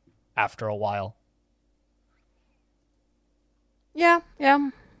after a while. Yeah.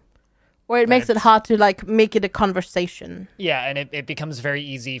 Or it makes it hard to like make it a conversation. Yeah, and it becomes very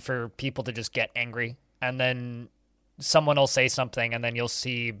easy for people to just get angry, and then someone will say something, and then you'll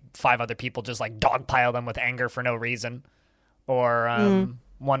see 5 other people just like dogpile them with anger for no reason. Or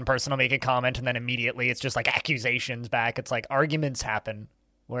one person will make a comment, and then immediately it's just like accusations back. It's like arguments happen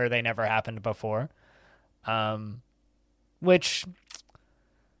where they never happened before, which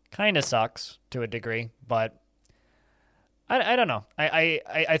kind of sucks to a degree. But I don't know.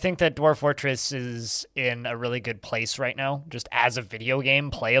 I think that Dwarf Fortress is in a really good place right now, just as a video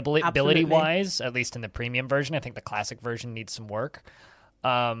game, playability-wise, at least in the premium version. I think the classic version needs some work.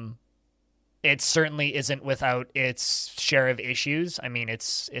 It certainly isn't without its share of issues. I mean,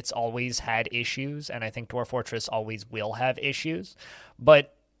 it's always had issues, and I think Dwarf Fortress always will have issues.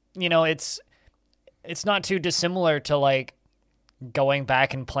 But, it's not too dissimilar to, like, going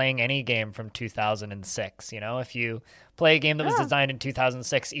back and playing any game from 2006. If you play a game that was designed in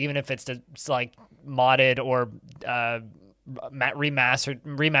 2006, even if it's like modded or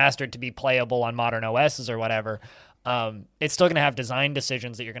remastered to be playable on modern OSs or whatever, it's still going to have design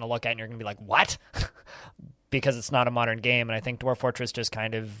decisions that you're going to look at and you're going to be like, what? Because it's not a modern game. And I think Dwarf Fortress just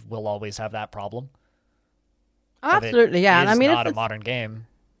kind of will always have that problem. Absolutely, yeah. It's not a modern game.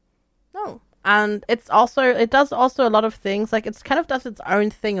 No. And it does also a lot of things. Like, it kind of does its own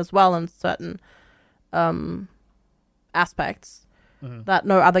thing as well in certain aspects that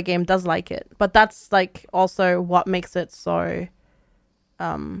no other game does like it. But that's, like, also what makes it so,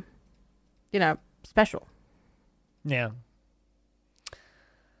 special. Yeah.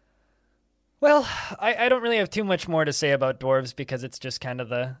 Well, I don't really have too much more to say about dwarves, because it's just kind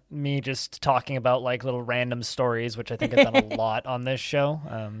of me just talking about like little random stories, which I think I've done a lot on this show.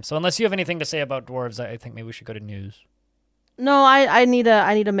 So unless you have anything to say about dwarves, I think maybe we should go to news. No, I need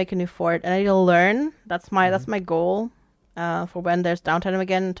to make a new fort, and I need to learn. That's my goal for when there's downtime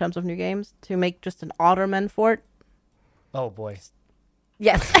again in terms of new games, to make just an Otterman fort. Oh boy.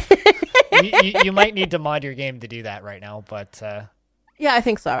 Yes. you might need to mod your game to do that right now, but yeah, I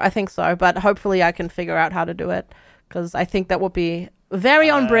think so. But hopefully I can figure out how to do it, because I think that would be very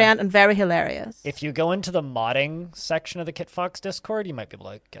on brand and very hilarious. If you go into the modding section of the KitFox Discord, you might be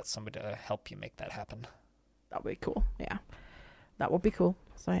able to get somebody to help you make that happen. That would be cool. Yeah, that would be cool.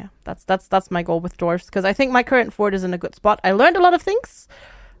 So yeah, that's my goal with dwarves, because I think my current fort is in a good spot. I learned a lot of things,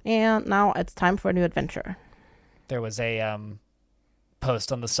 and now it's time for a new adventure. There was a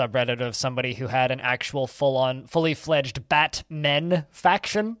post on the subreddit of somebody who had an actual fully fledged Batmen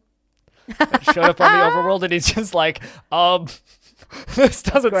faction. that showed up on the overworld, and he's just like, this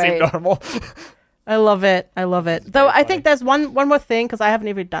doesn't seem great. normal. I love it. Though I think there's one more thing, because I haven't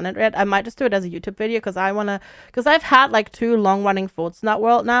even done it yet. I might just do it as a YouTube video, because I've had like 2 long running forts in that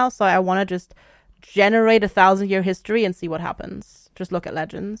world now, so I want to just generate a 1,000-year history and see what happens. Just look at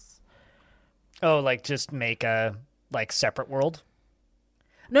legends. Oh, like just make a like separate world?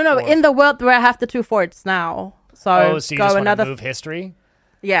 No, in the world where I have the 2 forts now. So you just want to move history?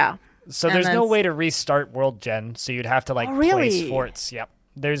 Yeah. So there's no way to restart world gen, so you'd have to like place forts. Yep.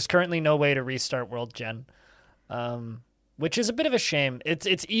 There's currently no way to restart world gen. Which is a bit of a shame.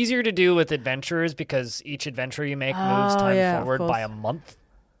 It's easier to do with adventurers because each adventure you make moves time forward by a month.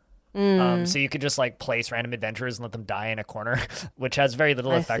 So you could just like place random adventurers and let them die in a corner, which has very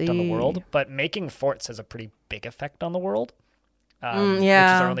little effect on the world. But making forts has a pretty big effect on the world, which is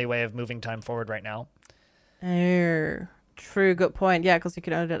our only way of moving time forward right now. True, good point. Yeah, because you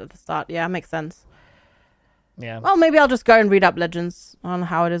can only do it at the start. Yeah, makes sense. Yeah. Well, maybe I'll just go and read up legends on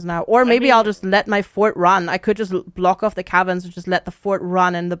how it is now. Or maybe I'll just let my fort run. I could just block off the caverns and just let the fort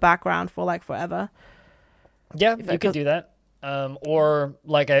run in the background for like forever. Yeah, you could do that. Or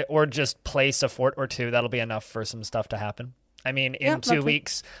just place a fort or 2. That'll be enough for some stuff to happen. I mean, in 2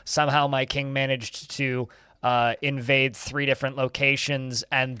 weeks, somehow my king managed to invade 3 different locations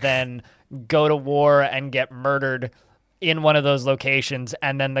and then go to war and get murdered in one of those locations,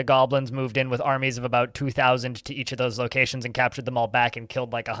 and then the goblins moved in with armies of about 2,000 to each of those locations and captured them all back and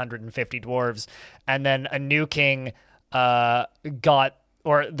killed like 150 dwarves. And then a new king the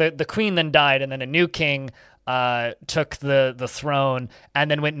queen then died, and then a new king took the throne and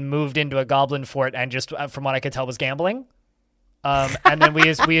then went and moved into a goblin fort and just, from what I could tell, was gambling. And then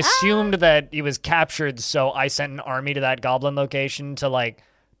we assumed that he was captured, so I sent an army to that goblin location to like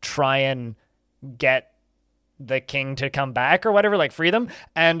try and get the king to come back or whatever, like free them.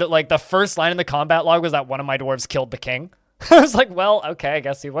 And like the first line in the combat log was that one of my dwarves killed the king. I was like, well, okay, I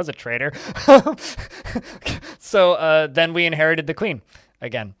guess he was a traitor. So then we inherited the queen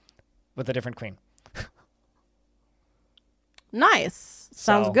again with a different queen. Nice.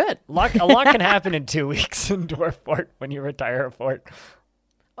 Sounds good. A lot can happen in 2 weeks in Dwarf Fort when you retire a fort.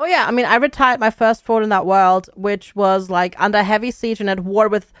 Oh yeah, I mean, I retired my first fort in that world, which was like under heavy siege and at war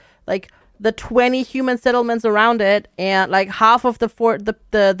with like the 20 human settlements around it, and like half of the fort, the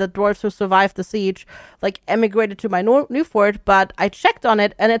dwarves who survived the siege, like emigrated to my new fort. But I checked on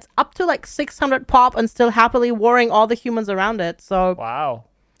it, and it's up to like 600 pop and still happily warring all the humans around it. So wow,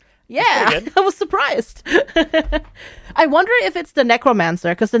 yeah, I was surprised. I wonder if it's the necromancer,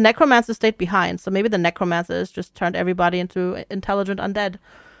 because the necromancer stayed behind. So maybe the necromancer has just turned everybody into intelligent undead.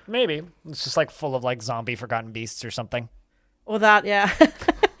 Maybe it's just like full of like zombie forgotten beasts or something. Or that, yeah.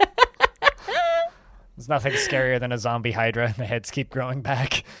 There's nothing scarier than a zombie hydra and the heads keep growing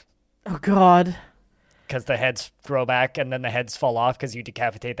back. Oh, God. Because the heads grow back and then the heads fall off because you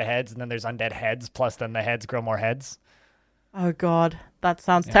decapitate the heads and then there's undead heads, plus then the heads grow more heads. Oh, God. That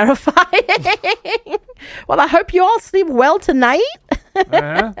sounds terrifying. Well, I hope you all sleep well tonight.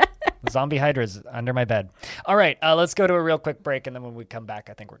 Zombie hydra's under my bed. All right, let's go to a real quick break, and then when we come back,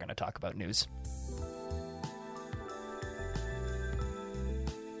 I think we're going to talk about news.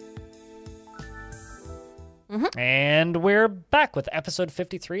 Mm-hmm. And we're back with episode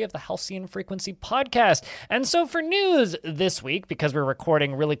 53 of the Halcyon Frequency podcast. And so for news this week, because we're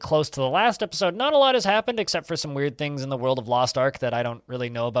recording really close to the last episode, not a lot has happened except for some weird things in the world of Lost Ark that I don't really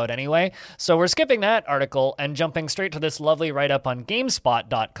know about anyway. So we're skipping that article and jumping straight to this lovely write-up on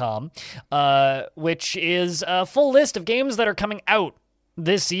GameSpot.com, which is a full list of games that are coming out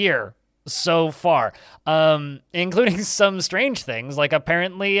this year so far, including some strange things, like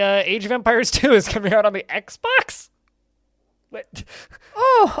apparently Age of Empires 2 is coming out on the Xbox. What?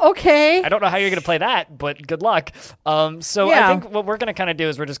 Oh, okay. I don't know how you're going to play that, but good luck. I think what we're going to kind of do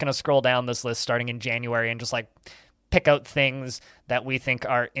is we're just going to scroll down this list starting in January and just like pick out things that we think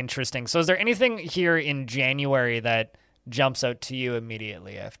are interesting. So is there anything here in January that jumps out to you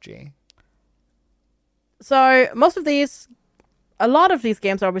immediately, FG? So a lot of these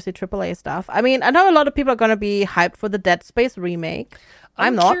games are obviously AAA stuff. I mean, I know a lot of people are going to be hyped for the Dead Space remake.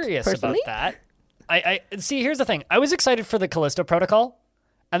 I'm not curious personally about that. I see, here's the thing. I was excited for the Callisto Protocol,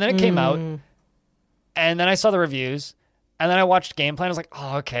 and then it came out, and then I saw the reviews, and then I watched gameplay, and I was like,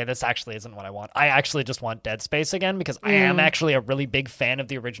 oh, okay, this actually isn't what I want. I actually just want Dead Space again, because I am actually a really big fan of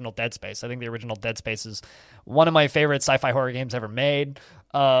the original Dead Space. I think the original Dead Space is one of my favorite sci-fi horror games ever made.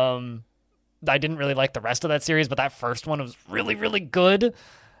 I didn't really like the rest of that series, but that first one was really, really good.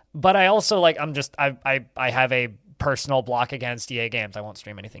 But I also I have a personal block against EA games. I won't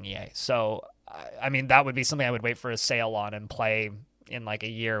stream anything EA. So, I mean, that would be something I would wait for a sale on and play in like a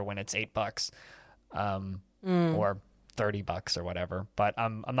year when it's $8 or $30 or whatever. But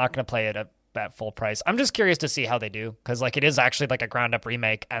I'm not going to play it at full price. I'm just curious to see how they do, because like it is actually like a ground up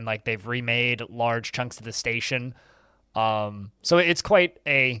remake, and like they've remade large chunks of the station. So it's quite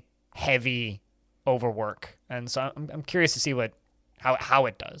a heavy overwork, and so I'm curious to see how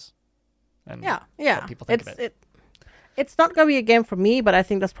it does. And what people think of it. It's not gonna be a game for me, but I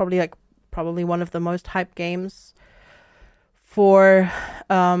think that's probably one of the most hyped games for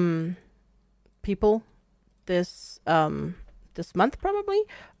people this month probably.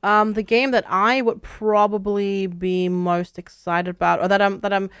 The game that I would probably be most excited about, or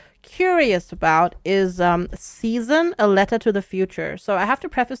that I'm curious about, is Season: A Letter to the Future. So I have to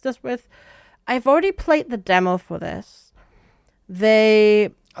preface this with, I've already played the demo for this.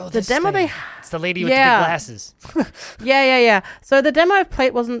 It's the lady with the big glasses. Yeah. So the demo I've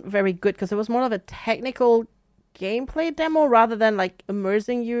played wasn't very good because it was more of a technical gameplay demo rather than like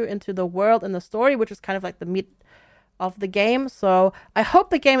immersing you into the world and the story, which is kind of like the meat of the game. So I hope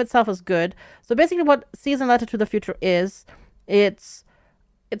the game itself is good. So basically what Season Letter to the Future is, it's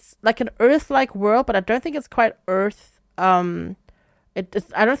like an Earth-like world, but I don't think it's quite Earth. I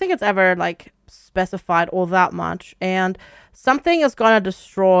don't think it's ever like specified all that much, and something is gonna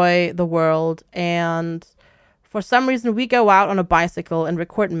destroy the world, and for some reason we go out on a bicycle and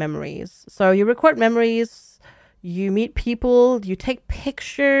record memories. So you record memories, you meet people, you take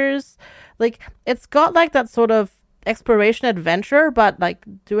pictures. Like, it's got like that sort of exploration adventure, but like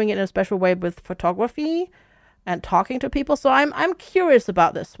doing it in a special way with photography and talking to people. So I'm curious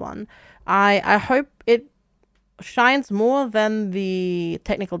about this one. I hope it shines more than the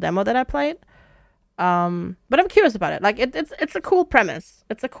technical demo that I played. But I'm curious about it. Like, it's a cool premise.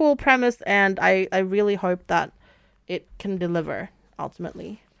 It's a cool premise, and I really hope that it can deliver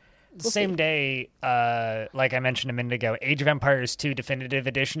ultimately. Same day, like I mentioned a minute ago, Age of Empires 2 Definitive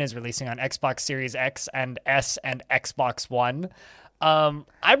Edition is releasing on Xbox Series X and S and Xbox One. I'm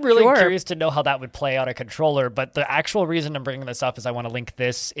really curious to know how that would play on a controller, but the actual reason I'm bringing this up is I want to link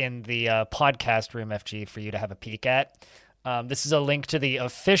this in the podcast room, FG, for you to have a peek at. This is a link to the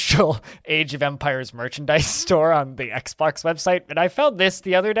official Age of Empires merchandise store on the Xbox website, and I found this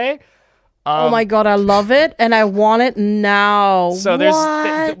the other day. Oh my god, I love it, and I want it now. So there's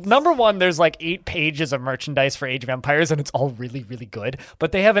number one, there's like 8 pages of merchandise for Age of Empires, and it's all really, really good.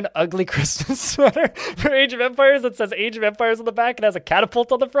 But they have an ugly Christmas sweater for Age of Empires that says Age of Empires on the back and has a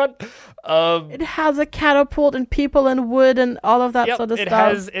catapult on the front. It has a catapult and people and wood and all of that sort of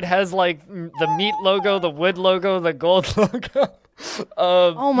stuff. It has like the meat logo, the wood logo, the gold logo.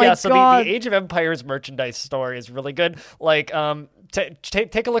 Oh my god! So the Age of Empires merchandise store is really good. Like,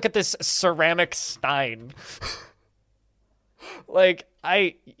 take a look at this ceramic stein. Like,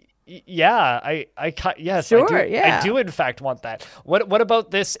 I do in fact want that. What about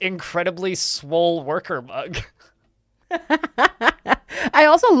this incredibly swole worker mug? I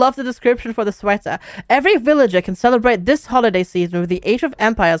also love the description for the sweater. Every villager can celebrate this holiday season with the Age of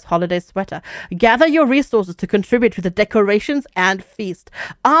Empires holiday sweater. Gather your resources to contribute to the decorations and feast.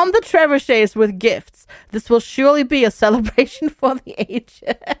 Arm the trebuchets with gifts. This will surely be a celebration for the age.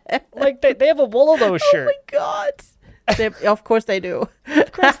 Like, they have a Wololo shirt. Oh my god. Of course they do.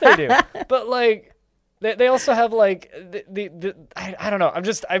 Of course they do. But like, they also have like I don't know.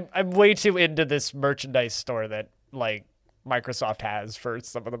 I'm way too into this merchandise store that like Microsoft has for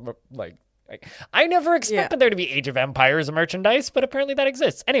some of them. Like I never expected there to be Age of Empires merchandise, but apparently that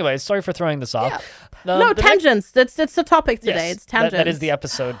exists. Anyways, sorry for throwing this off. No, tangents. It's the topic today. Yes, it's tangents. That is the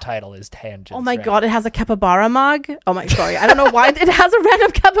episode title, is tangents. Oh my god, it has a capybara mug. Oh my, sorry. I don't know why it has a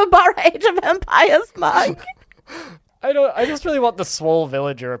random capybara Age of Empires mug. I just really want the swole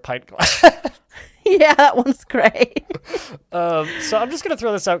villager pint glass. Yeah, that one's great. So I'm just gonna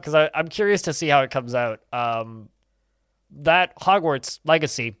throw this out because I'm curious to see how it comes out. That Hogwarts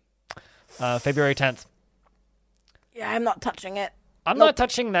Legacy, February 10th. Yeah, I'm not touching it. I'm not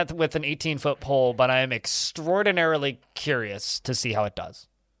touching that with an 18-foot pole, but I am extraordinarily curious to see how it does.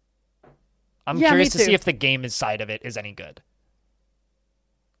 I'm curious to see if the game side of it is any good.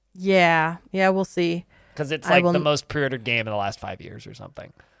 Yeah, we'll see. Because it's like the most pre-ordered game in the last 5 years or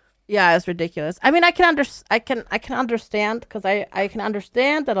something. Yeah, it's ridiculous. I mean, I can understand because I can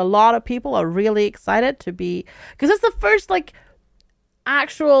understand that a lot of people are really excited to be, because it's the first like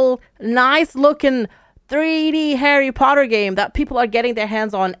actual nice looking 3D Harry Potter game that people are getting their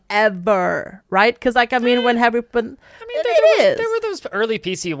hands on ever, right? Because like there were those early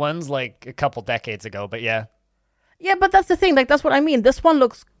PC ones like a couple decades ago, but yeah. Yeah, but that's the thing. Like, that's what I mean. This one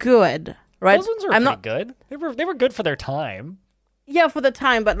looks good, right? Those ones were pretty good. They were good for their time. Yeah, for the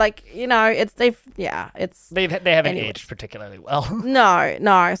time, but like, it's They haven't anyways. aged particularly well.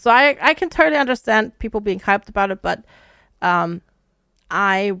 No. So I can totally understand people being hyped about it, but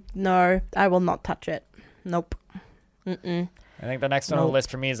I will not touch it. Nope. I think the next one on the list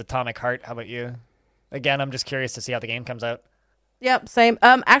for me is Atomic Heart. How about you? Again, I'm just curious to see how the game comes out. Yep, same.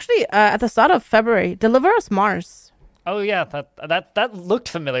 Actually, at the start of February, Deliver Us Mars. Oh yeah, that looked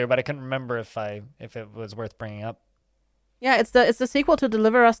familiar, but I couldn't remember if it was worth bringing up. Yeah, it's the sequel to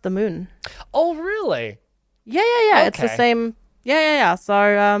Deliver Us the Moon. Oh really? Yeah. Okay. It's the same. Yeah.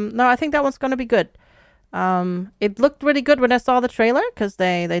 So no, I think that one's gonna be good. It looked really good when I saw the trailer because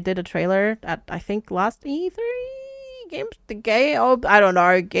they did a trailer at I think last E3 I don't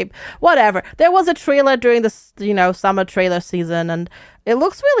know, game, whatever. There was a trailer during this summer trailer season, and it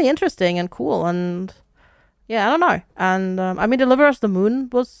looks really interesting and cool. And yeah, I don't know. And I mean, Deliver Us the Moon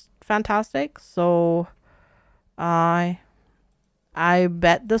was fantastic, so I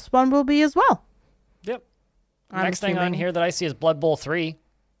bet this one will be as well. Yep. Next thing on here that I see is Blood Bowl 3.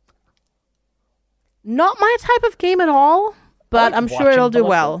 Not my type of game at all, but I'm sure it'll do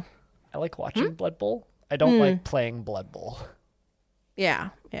well. I like watching Blood Bowl. I don't like playing Blood Bowl. Yeah.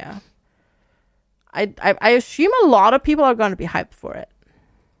 I assume a lot of people are going to be hyped for it.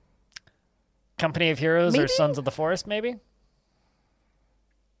 Company of Heroes Maybe? or Sons of the Forest, maybe?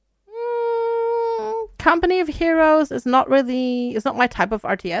 Company of Heroes is not my type of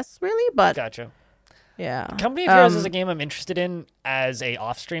RTS, really, but... Gotcha. Yeah. Company of Heroes is a game I'm interested in as a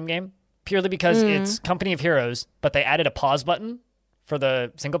off-stream game, purely because it's Company of Heroes, but they added a pause button for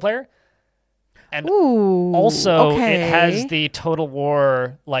the single player. And also, it has the Total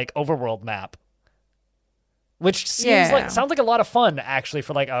War like overworld map, which sounds like a lot of fun actually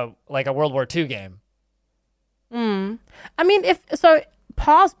for like a World War II game. I mean,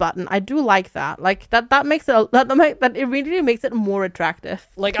 pause button, I do like that. Like that makes it that it really makes it more attractive.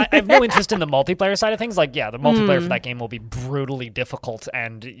 Like I have no interest in the multiplayer side of things. Like the multiplayer for that game will be brutally difficult,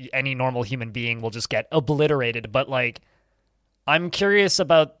 and any normal human being will just get obliterated. But like, I'm curious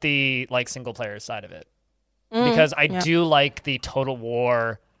about the like single player side of it because I do like the Total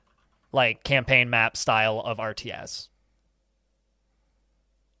War like campaign map style of RTS.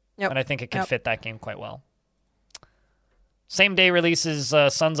 And I think it could fit that game quite well. Same day releases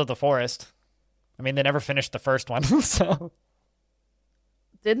Sons of the Forest. I mean, they never finished the first one, so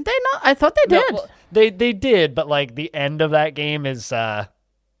didn't they not? I thought they did. No, well, they did, but like the end of that game is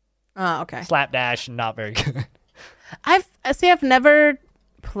okay. slapdash and not very good. I've never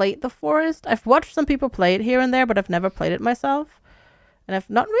played The Forest. I've watched some people play it here and there, but I've never played it myself. And I've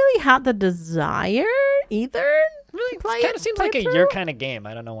not really had the desire either. Really, to play it kind of seems like through. your kind of game.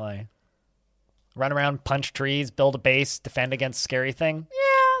 I don't know why. Run around, punch trees, build a base, defend against scary thing.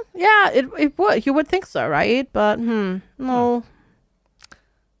 Yeah, it would. You would think so, right? But no.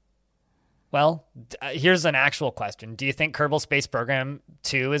 Well, here's an actual question. Do you think Kerbal Space Program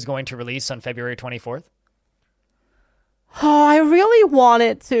 2 is going to release on February 24th? Oh, I really want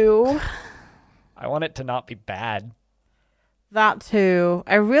it to. I want it to not be bad. That too.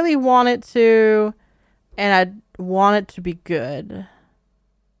 I really want it to, and I want it to be good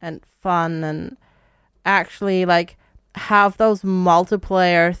and fun and actually like have those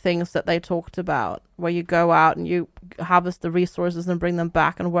multiplayer things that they talked about where you go out and you harvest the resources and bring them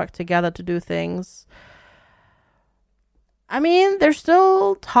back and work together to do things. I mean, they're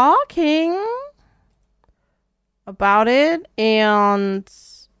still talking about it, and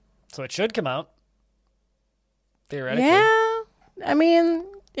so it should come out theoretically. Yeah, I mean,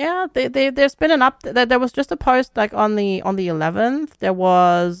 yeah, there's been an there was just a post like on the 11th. There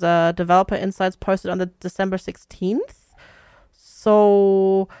was developer insights posted on the December 16th.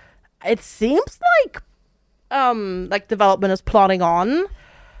 So it seems like development is plodding on.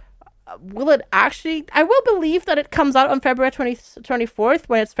 Will it actually? I will believe that it comes out on February 24th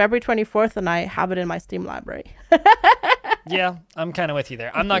when it's February 24th and I have it in my Steam library. Yeah, I'm kind of with you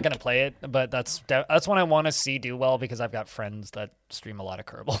there. I'm not going to play it, but that's one I want to see do well because I've got friends that stream a lot of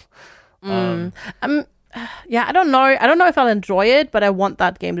Kerbal. Yeah, I don't know. I don't know if I'll enjoy it, but I want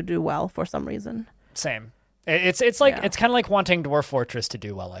that game to do well for some reason. Same. It's like it's kind of like wanting Dwarf Fortress to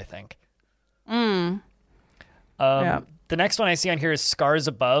do well, I think. The next one I see on here is Scars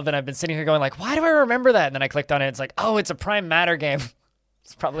Above, and I've been sitting here going like, why do I remember that? And then I clicked on it. It's like, oh, it's a Prime Matter game.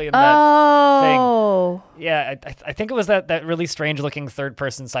 It's probably in that thing. Yeah, I think it was that really strange-looking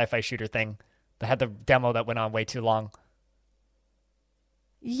third-person sci-fi shooter thing that had the demo that went on way too long.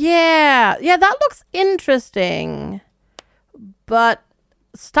 Yeah, that looks interesting, but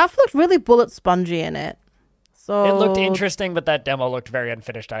stuff looked really bullet spongy in it. So it looked interesting, but that demo looked very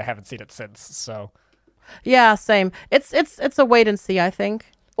unfinished. I haven't seen it since, so. Yeah, same. It's a wait and see, I think.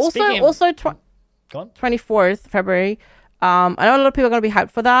 Speaking Also, of- Go on. 24th February. I know a lot of people are going to be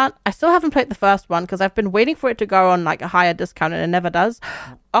hyped for that. I still haven't played the first one because I've been waiting for it to go on like a higher discount and it never does.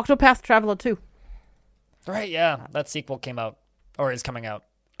 Octopath Traveler 2 Right, yeah. That sequel came out, or is coming out.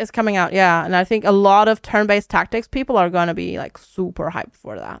 is coming out, yeah. And I think a lot of turn-based tactics people are going to be like super hyped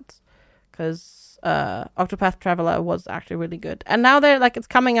for that because Octopath Traveler was actually really good. And now they're like, it's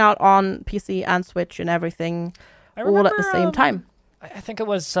coming out on PC and Switch and everything all at the same time. I think it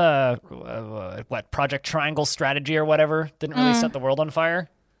was, what, Project Triangle Strategy or whatever. Didn't really set the world on fire.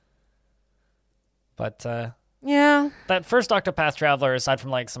 But Yeah. that first Octopath Traveler, aside from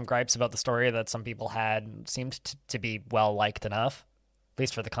like some gripes about the story that some people had, seemed to be well liked enough, at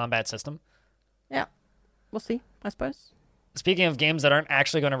least for the combat system. Yeah. We'll see, I suppose. Speaking of games that aren't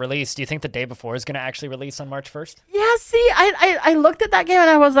actually going to release, do you think the Day Before is going to actually release on March 1st? Yeah, see, I looked at that game and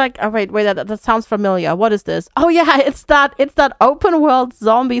I was like, oh wait, that sounds familiar. What is this? Oh yeah, it's that open world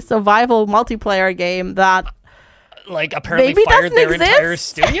zombie survival multiplayer game that Like, apparently maybe fired doesn't their entire exist?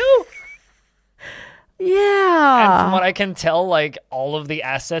 studio? Yeah. And from what I can tell, like, all of the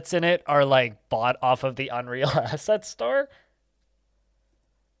assets in it are, like, bought off of the Unreal Assets store.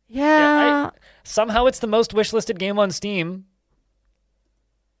 Yeah. Somehow it's the most wishlisted game on Steam.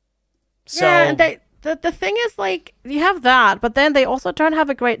 So, Yeah, and the thing is, like, you have that, but then they also don't have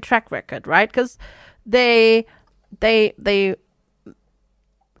a great track record, right? Because they in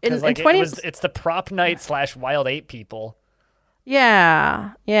 'cause, like, 20 it's the Prop Night / Wild 8 people.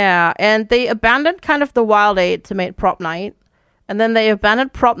 Yeah, and they abandoned kind of the Wild 8 to make Prop Night, and then they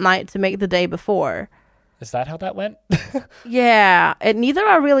abandoned Prop Night to make The Day Before. Is that how that went? Yeah, and neither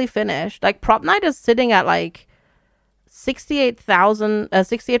are really finished. Like Prop Night is sitting at like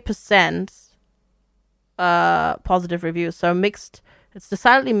 68% positive reviews. So mixed. It's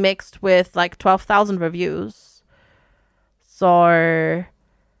decidedly mixed with like 12,000 reviews. So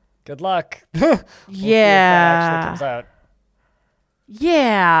Good luck. We'll see if that yeah. actually comes out.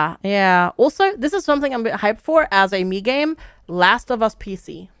 Yeah. Also, this is something I'm a bit hyped for as a me game. Last of Us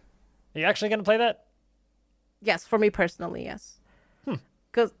PC. Are you actually going to play that? Yes, for me personally, yes.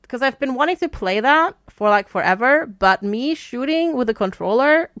 Because I've been wanting to play that for like forever, but me shooting with a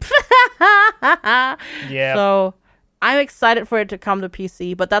controller. Yeah. So I'm excited for it to come to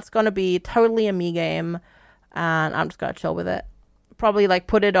PC, but that's going to be totally a me game, and I'm just going to chill with it. Probably like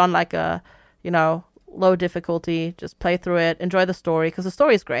put it on like a, low difficulty, just play through it, enjoy the story, because the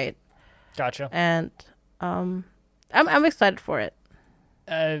story is great. Gotcha. And I'm excited for it.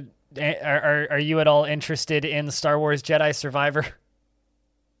 Are you at all interested in the Star Wars Jedi Survivor?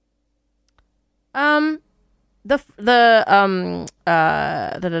 What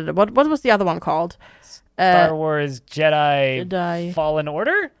was the other one called? Star Wars Jedi, Jedi Fallen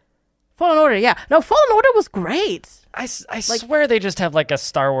Order? Fallen Order, yeah. No, Fallen Order was great. I swear they just have like a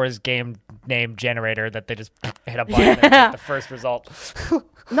Star Wars game name generator that they just hit a button and get the first result.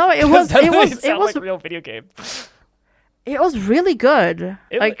 No, it 'Cause was that it really was sound like a real video game. it was really good.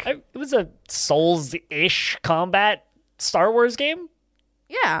 It was a Souls-ish combat Star Wars game.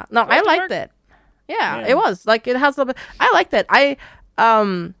 Yeah, no, I Question liked mark? it. Yeah, Yeah. it was like it has a bit. I liked it.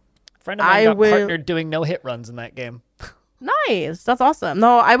 Friend of mine got will- partnered doing no hit runs in that game. Nice, that's awesome.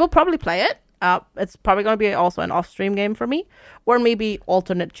 No, I will probably play it. It's probably going to be also an off-stream game for me, or maybe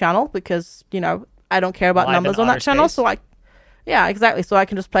alternate channel because I don't care about Live in numbers on that outer channel. space. So yeah, exactly. So I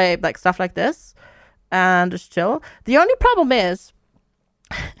can just play like stuff like this and just chill. The only problem is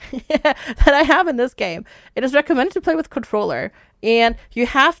that I have in this game, it is recommended to play with controller, and you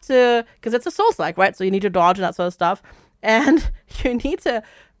have to because it's a Souls-like, right? So you need to dodge and that sort of stuff, and you need to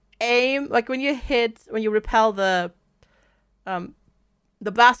aim like when you repel the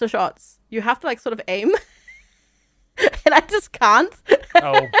blaster shots, you have to like sort of aim, and I just can't.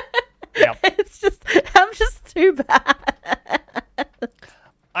 Oh, yeah. I'm just too bad.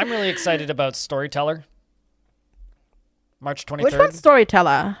 I'm really excited about Storyteller. March 23rd. Which one's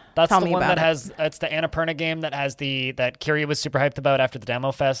Storyteller? That's Tell the me one about that it. has. It's the Annapurna game that has that Kiri was super hyped about after the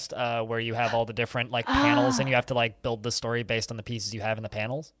demo fest, where you have all the different like panels and you have to like build the story based on the pieces you have in the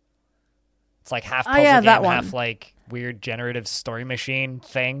panels. It's like half puzzle yeah, that game, one. half like weird generative story machine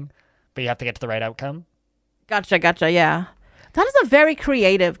thing, but you have to get to the right outcome. Gotcha. Yeah, that is a very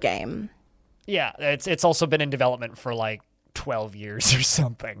creative game. Yeah, it's also been in development for like 12 years or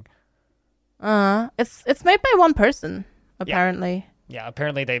something. It's made by one person apparently. Yeah,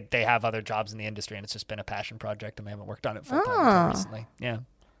 apparently they have other jobs in the industry and it's just been a passion project and they haven't worked on it full time until recently. Yeah.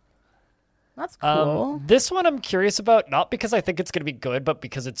 That's cool. This one I'm curious about, not because I think it's going to be good, but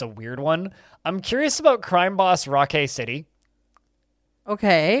because it's a weird one. I'm curious about Crime Boss Rockay City.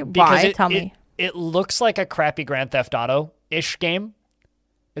 Okay, Because why? Tell me. It looks like a crappy Grand Theft Auto-ish game.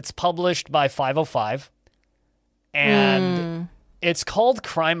 It's published by 505. And it's called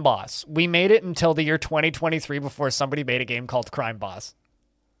Crime Boss. We made it until the year 2023 before somebody made a game called Crime Boss.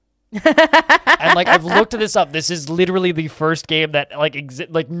 And like I've looked this up. This is literally the first game that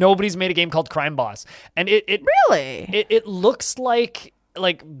like nobody's made a game called Crime Boss. And it Really? it looks like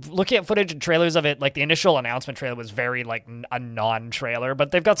looking at footage and trailers of it, like the initial announcement trailer was very like a non-trailer,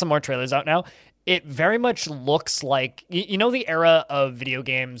 but they've got some more trailers out now. It very much looks like, you know, the era of video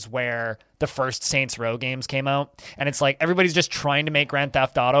games where the first Saints Row games came out, and it's like everybody's just trying to make Grand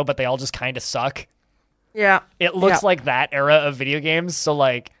Theft Auto, but they all just kind of suck. Yeah. It looks like that era of video games. So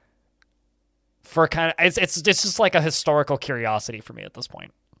like, for kind of, it's just like a historical curiosity for me at this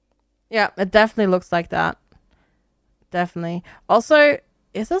point. Yeah, it definitely looks like that. Definitely. Also,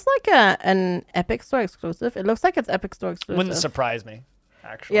 is this like an Epic Store exclusive? It looks like it's Epic Store exclusive. Wouldn't surprise me,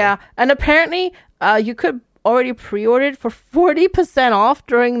 actually. Yeah, and apparently, you could already pre-order it for 40% off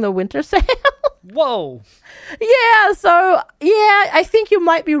during the winter sale. Whoa. Yeah, so yeah, I think you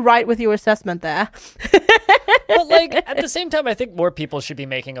might be right with your assessment there. But like at the same time, I think more people should be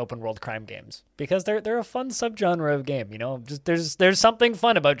making open world crime games because they're a fun subgenre of game. You know, just there's something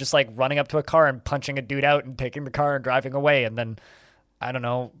fun about just like running up to a car and punching a dude out and taking the car and driving away, and then I don't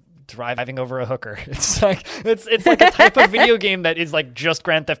know, driving over a hooker. It's like it's like a type of video game that is like just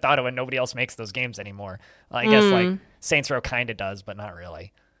Grand Theft Auto, and nobody else makes those games anymore. I guess like Saints Row kind of does, but not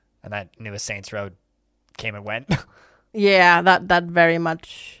really. And that newest Saints Row came and went. Yeah, that very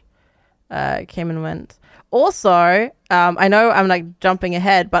much came and went. Also, I know I'm like jumping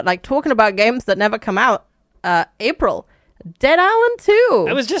ahead, but like talking about games that never come out, April, Dead Island 2.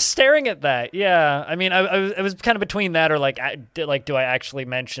 I was just staring at that. Yeah, I mean, I was kind of between that or like do I actually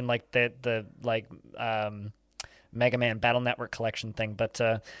mention like the Mega Man Battle Network collection thing? But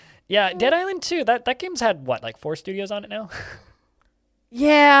yeah, Dead Island 2. That game's had what, like 4 studios on it now?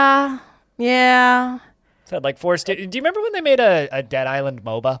 Yeah. It's had like 4 studios. Do you remember when they made a Dead Island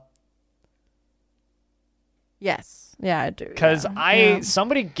MOBA? Yes. Yeah, I do. Because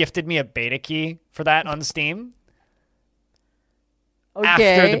somebody gifted me a beta key for that on Steam. Okay.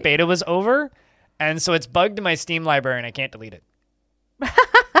 After the beta was over, and so it's bugged in my Steam library and I can't delete it.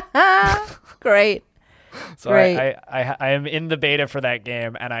 Great. So Great. I am in the beta for that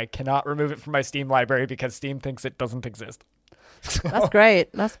game and I cannot remove it from my Steam library because Steam thinks it doesn't exist. That's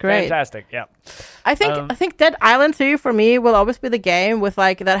great. Fantastic. Yeah. I think Dead Island 2 for me will always be the game with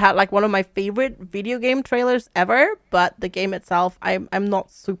like that had like one of my favorite video game trailers ever, but the game itself I'm not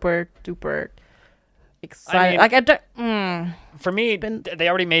super duper excited. I mean, I don't. For me, they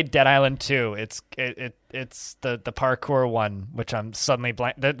already made Dead Island 2. It's the parkour one, which I'm suddenly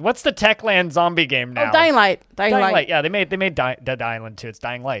blank. What's the Techland zombie game now? Oh, Dying Light. Dying Light. Yeah, they made Dead Island 2. It's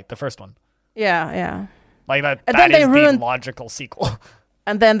Dying Light, the first one. Yeah. Like that. And that then is they ruined the logical sequel.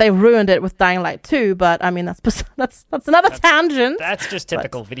 And then they ruined it with Dying Light 2. But I mean, that's another tangent. That's just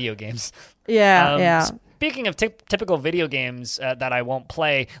typical video games. Yeah. Speaking of typical video games that I won't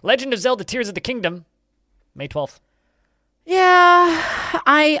play, Legend of Zelda: Tears of the Kingdom, May 12th. Yeah,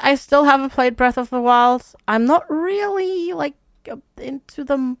 I still haven't played Breath of the Wild. I'm not really like into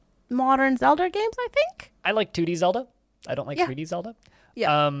the modern Zelda games, I think. I like 2D Zelda. I don't like 3D Zelda.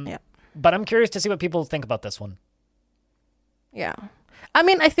 Yeah. But I'm curious to see what people think about this one. Yeah. I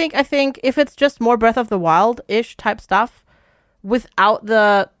mean, I think if it's just more Breath of the Wild-ish type stuff without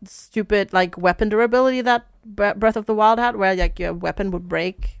the stupid like weapon durability that Breath of the Wild had, where like your weapon would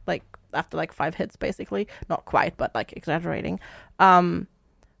break like after like 5 hits, basically. Not quite, but like exaggerating.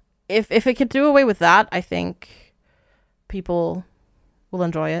 If it could do away with that, I think people will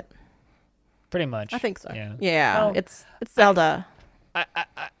enjoy it. Pretty much. I think so. Yeah. Well, it's Zelda.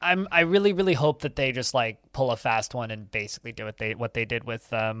 I really, really hope that they just like pull a fast one and basically do what they did with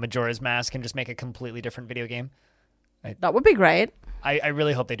Majora's Mask and just make a completely different video game. That would be great. I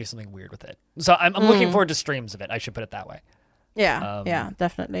really hope they do something weird with it. So I'm looking forward to streams of it. I should put it that way. Yeah,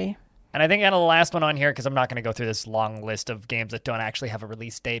 definitely. And I think the last one on here, because I'm not going to go through this long list of games that don't actually have a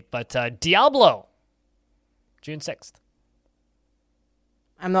release date, but Diablo, June 6th.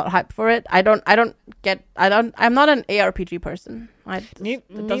 I'm not hyped for it. I'm not an ARPG person.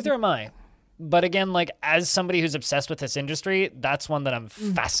 Neither am I. But again, like as somebody who's obsessed with this industry, that's one that I'm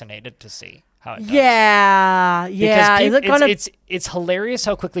fascinated to see how it does. Yeah. Because it's hilarious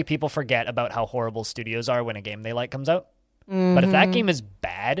how quickly people forget about how horrible studios are when a game they like comes out. Mm-hmm. But if that game is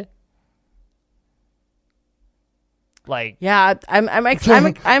bad, like I'm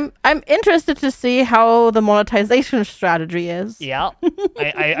interested to see how the monetization strategy is. Yeah,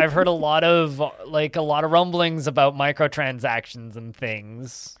 I've heard a lot of rumblings about microtransactions and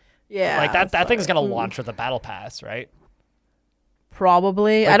things. Yeah. Like that so- thing's gonna launch with a battle pass, right?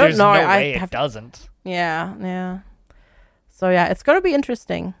 Probably. Like, I don't there's know. No I way have. it doesn't. Yeah. So yeah, it's gonna be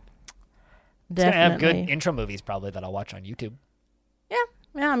interesting. It's gonna have Definitely. good intro movies probably that I'll watch on YouTube.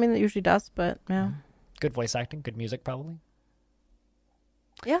 Yeah, I mean it usually does, but yeah. Good voice acting, good music probably.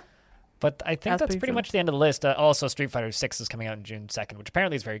 Yeah. But I think That's that's pretty pretty true. much the end of the list. Also, Street Fighter 6 is coming out on June 2nd, which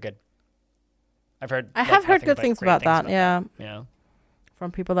apparently is very good. I've heard. I like, have heard nothing good but things great about that. Yeah, Yeah.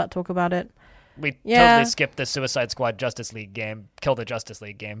 from people that talk about it. We Yeah. totally skipped the Suicide Squad Justice League game, killed the Justice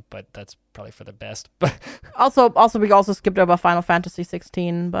League game, but that's probably for the best. But Also, we also skipped over Final Fantasy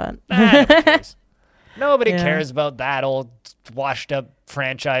 16, but nobody cares. Nobody Yeah. cares about that old washed-up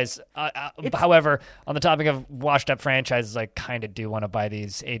franchise. However, on the topic of washed-up franchises, I kind of do want to buy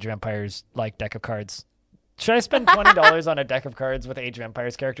these Age of Empires like deck of cards. Should I spend $20 on a deck of cards with Age of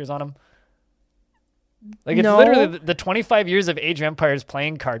Empires characters on them? Like it's No. literally the 25 years of Age of Empires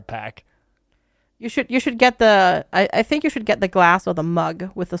playing card pack. you should get the. I think you should get the glass or the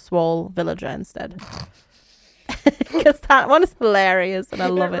mug with the swole villager instead. Because that one is hilarious and I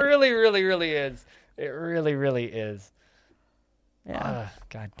love it. really, really, really is. It really, really is. Yeah.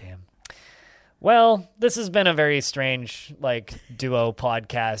 God damn. Well, this has been a very strange, like, duo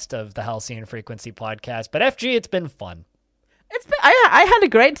podcast of the Halcyon Frequency podcast. But FG, it's been fun. It's been, I had a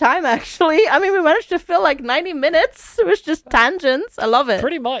great time actually. I mean, we managed to fill like 90 minutes. It was just tangents. I love it.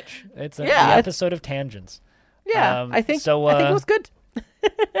 Pretty much. It's an Yeah. episode of tangents. Yeah, I think it was good.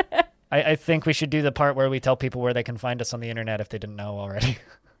 I think we should do the part where we tell people where they can find us on the internet if they didn't know already.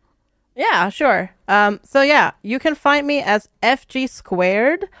 Yeah, sure. So yeah, you can find me as FG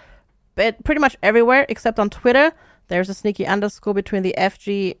Squared, but pretty much everywhere except on Twitter. There's a sneaky underscore between the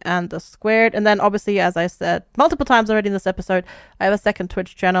FG and the squared. And then obviously, as I said multiple times already in this episode, I have a second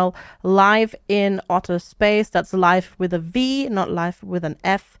Twitch channel, Live in Otter Space. That's live with a V, not live with an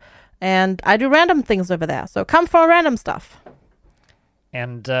F. And I do random things over there. So come for random stuff.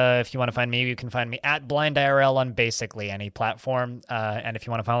 And if you want to find me, you can find me at BlindIRL on basically any platform. And if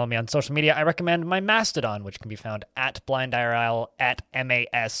you want to follow me on social media, I recommend my Mastodon, which can be found at BlindIRL at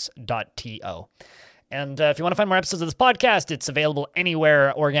mas.to. And if you want to find more episodes of this podcast, it's available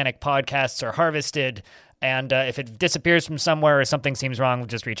anywhere organic podcasts are harvested. And if it disappears from somewhere or something seems wrong,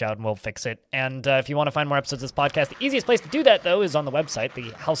 just reach out and we'll fix it. And if you want to find more episodes of this podcast, the easiest place to do that, though, is on the website, the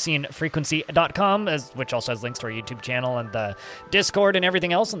halcyonfrequency.com, which also has links to our YouTube channel and the Discord and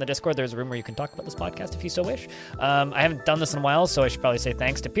everything else. In the Discord, there's a room where you can talk about this podcast if you so wish. I haven't done this in a while, so I should probably say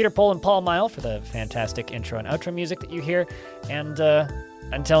thanks to Peter Pohl and Paul Mile for the fantastic intro and outro music that you hear. And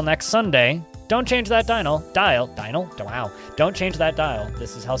until next Sunday, don't change that dial. Wow. Don't change that dial.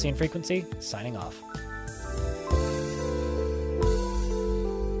 This is Halcyon Frequency, signing off.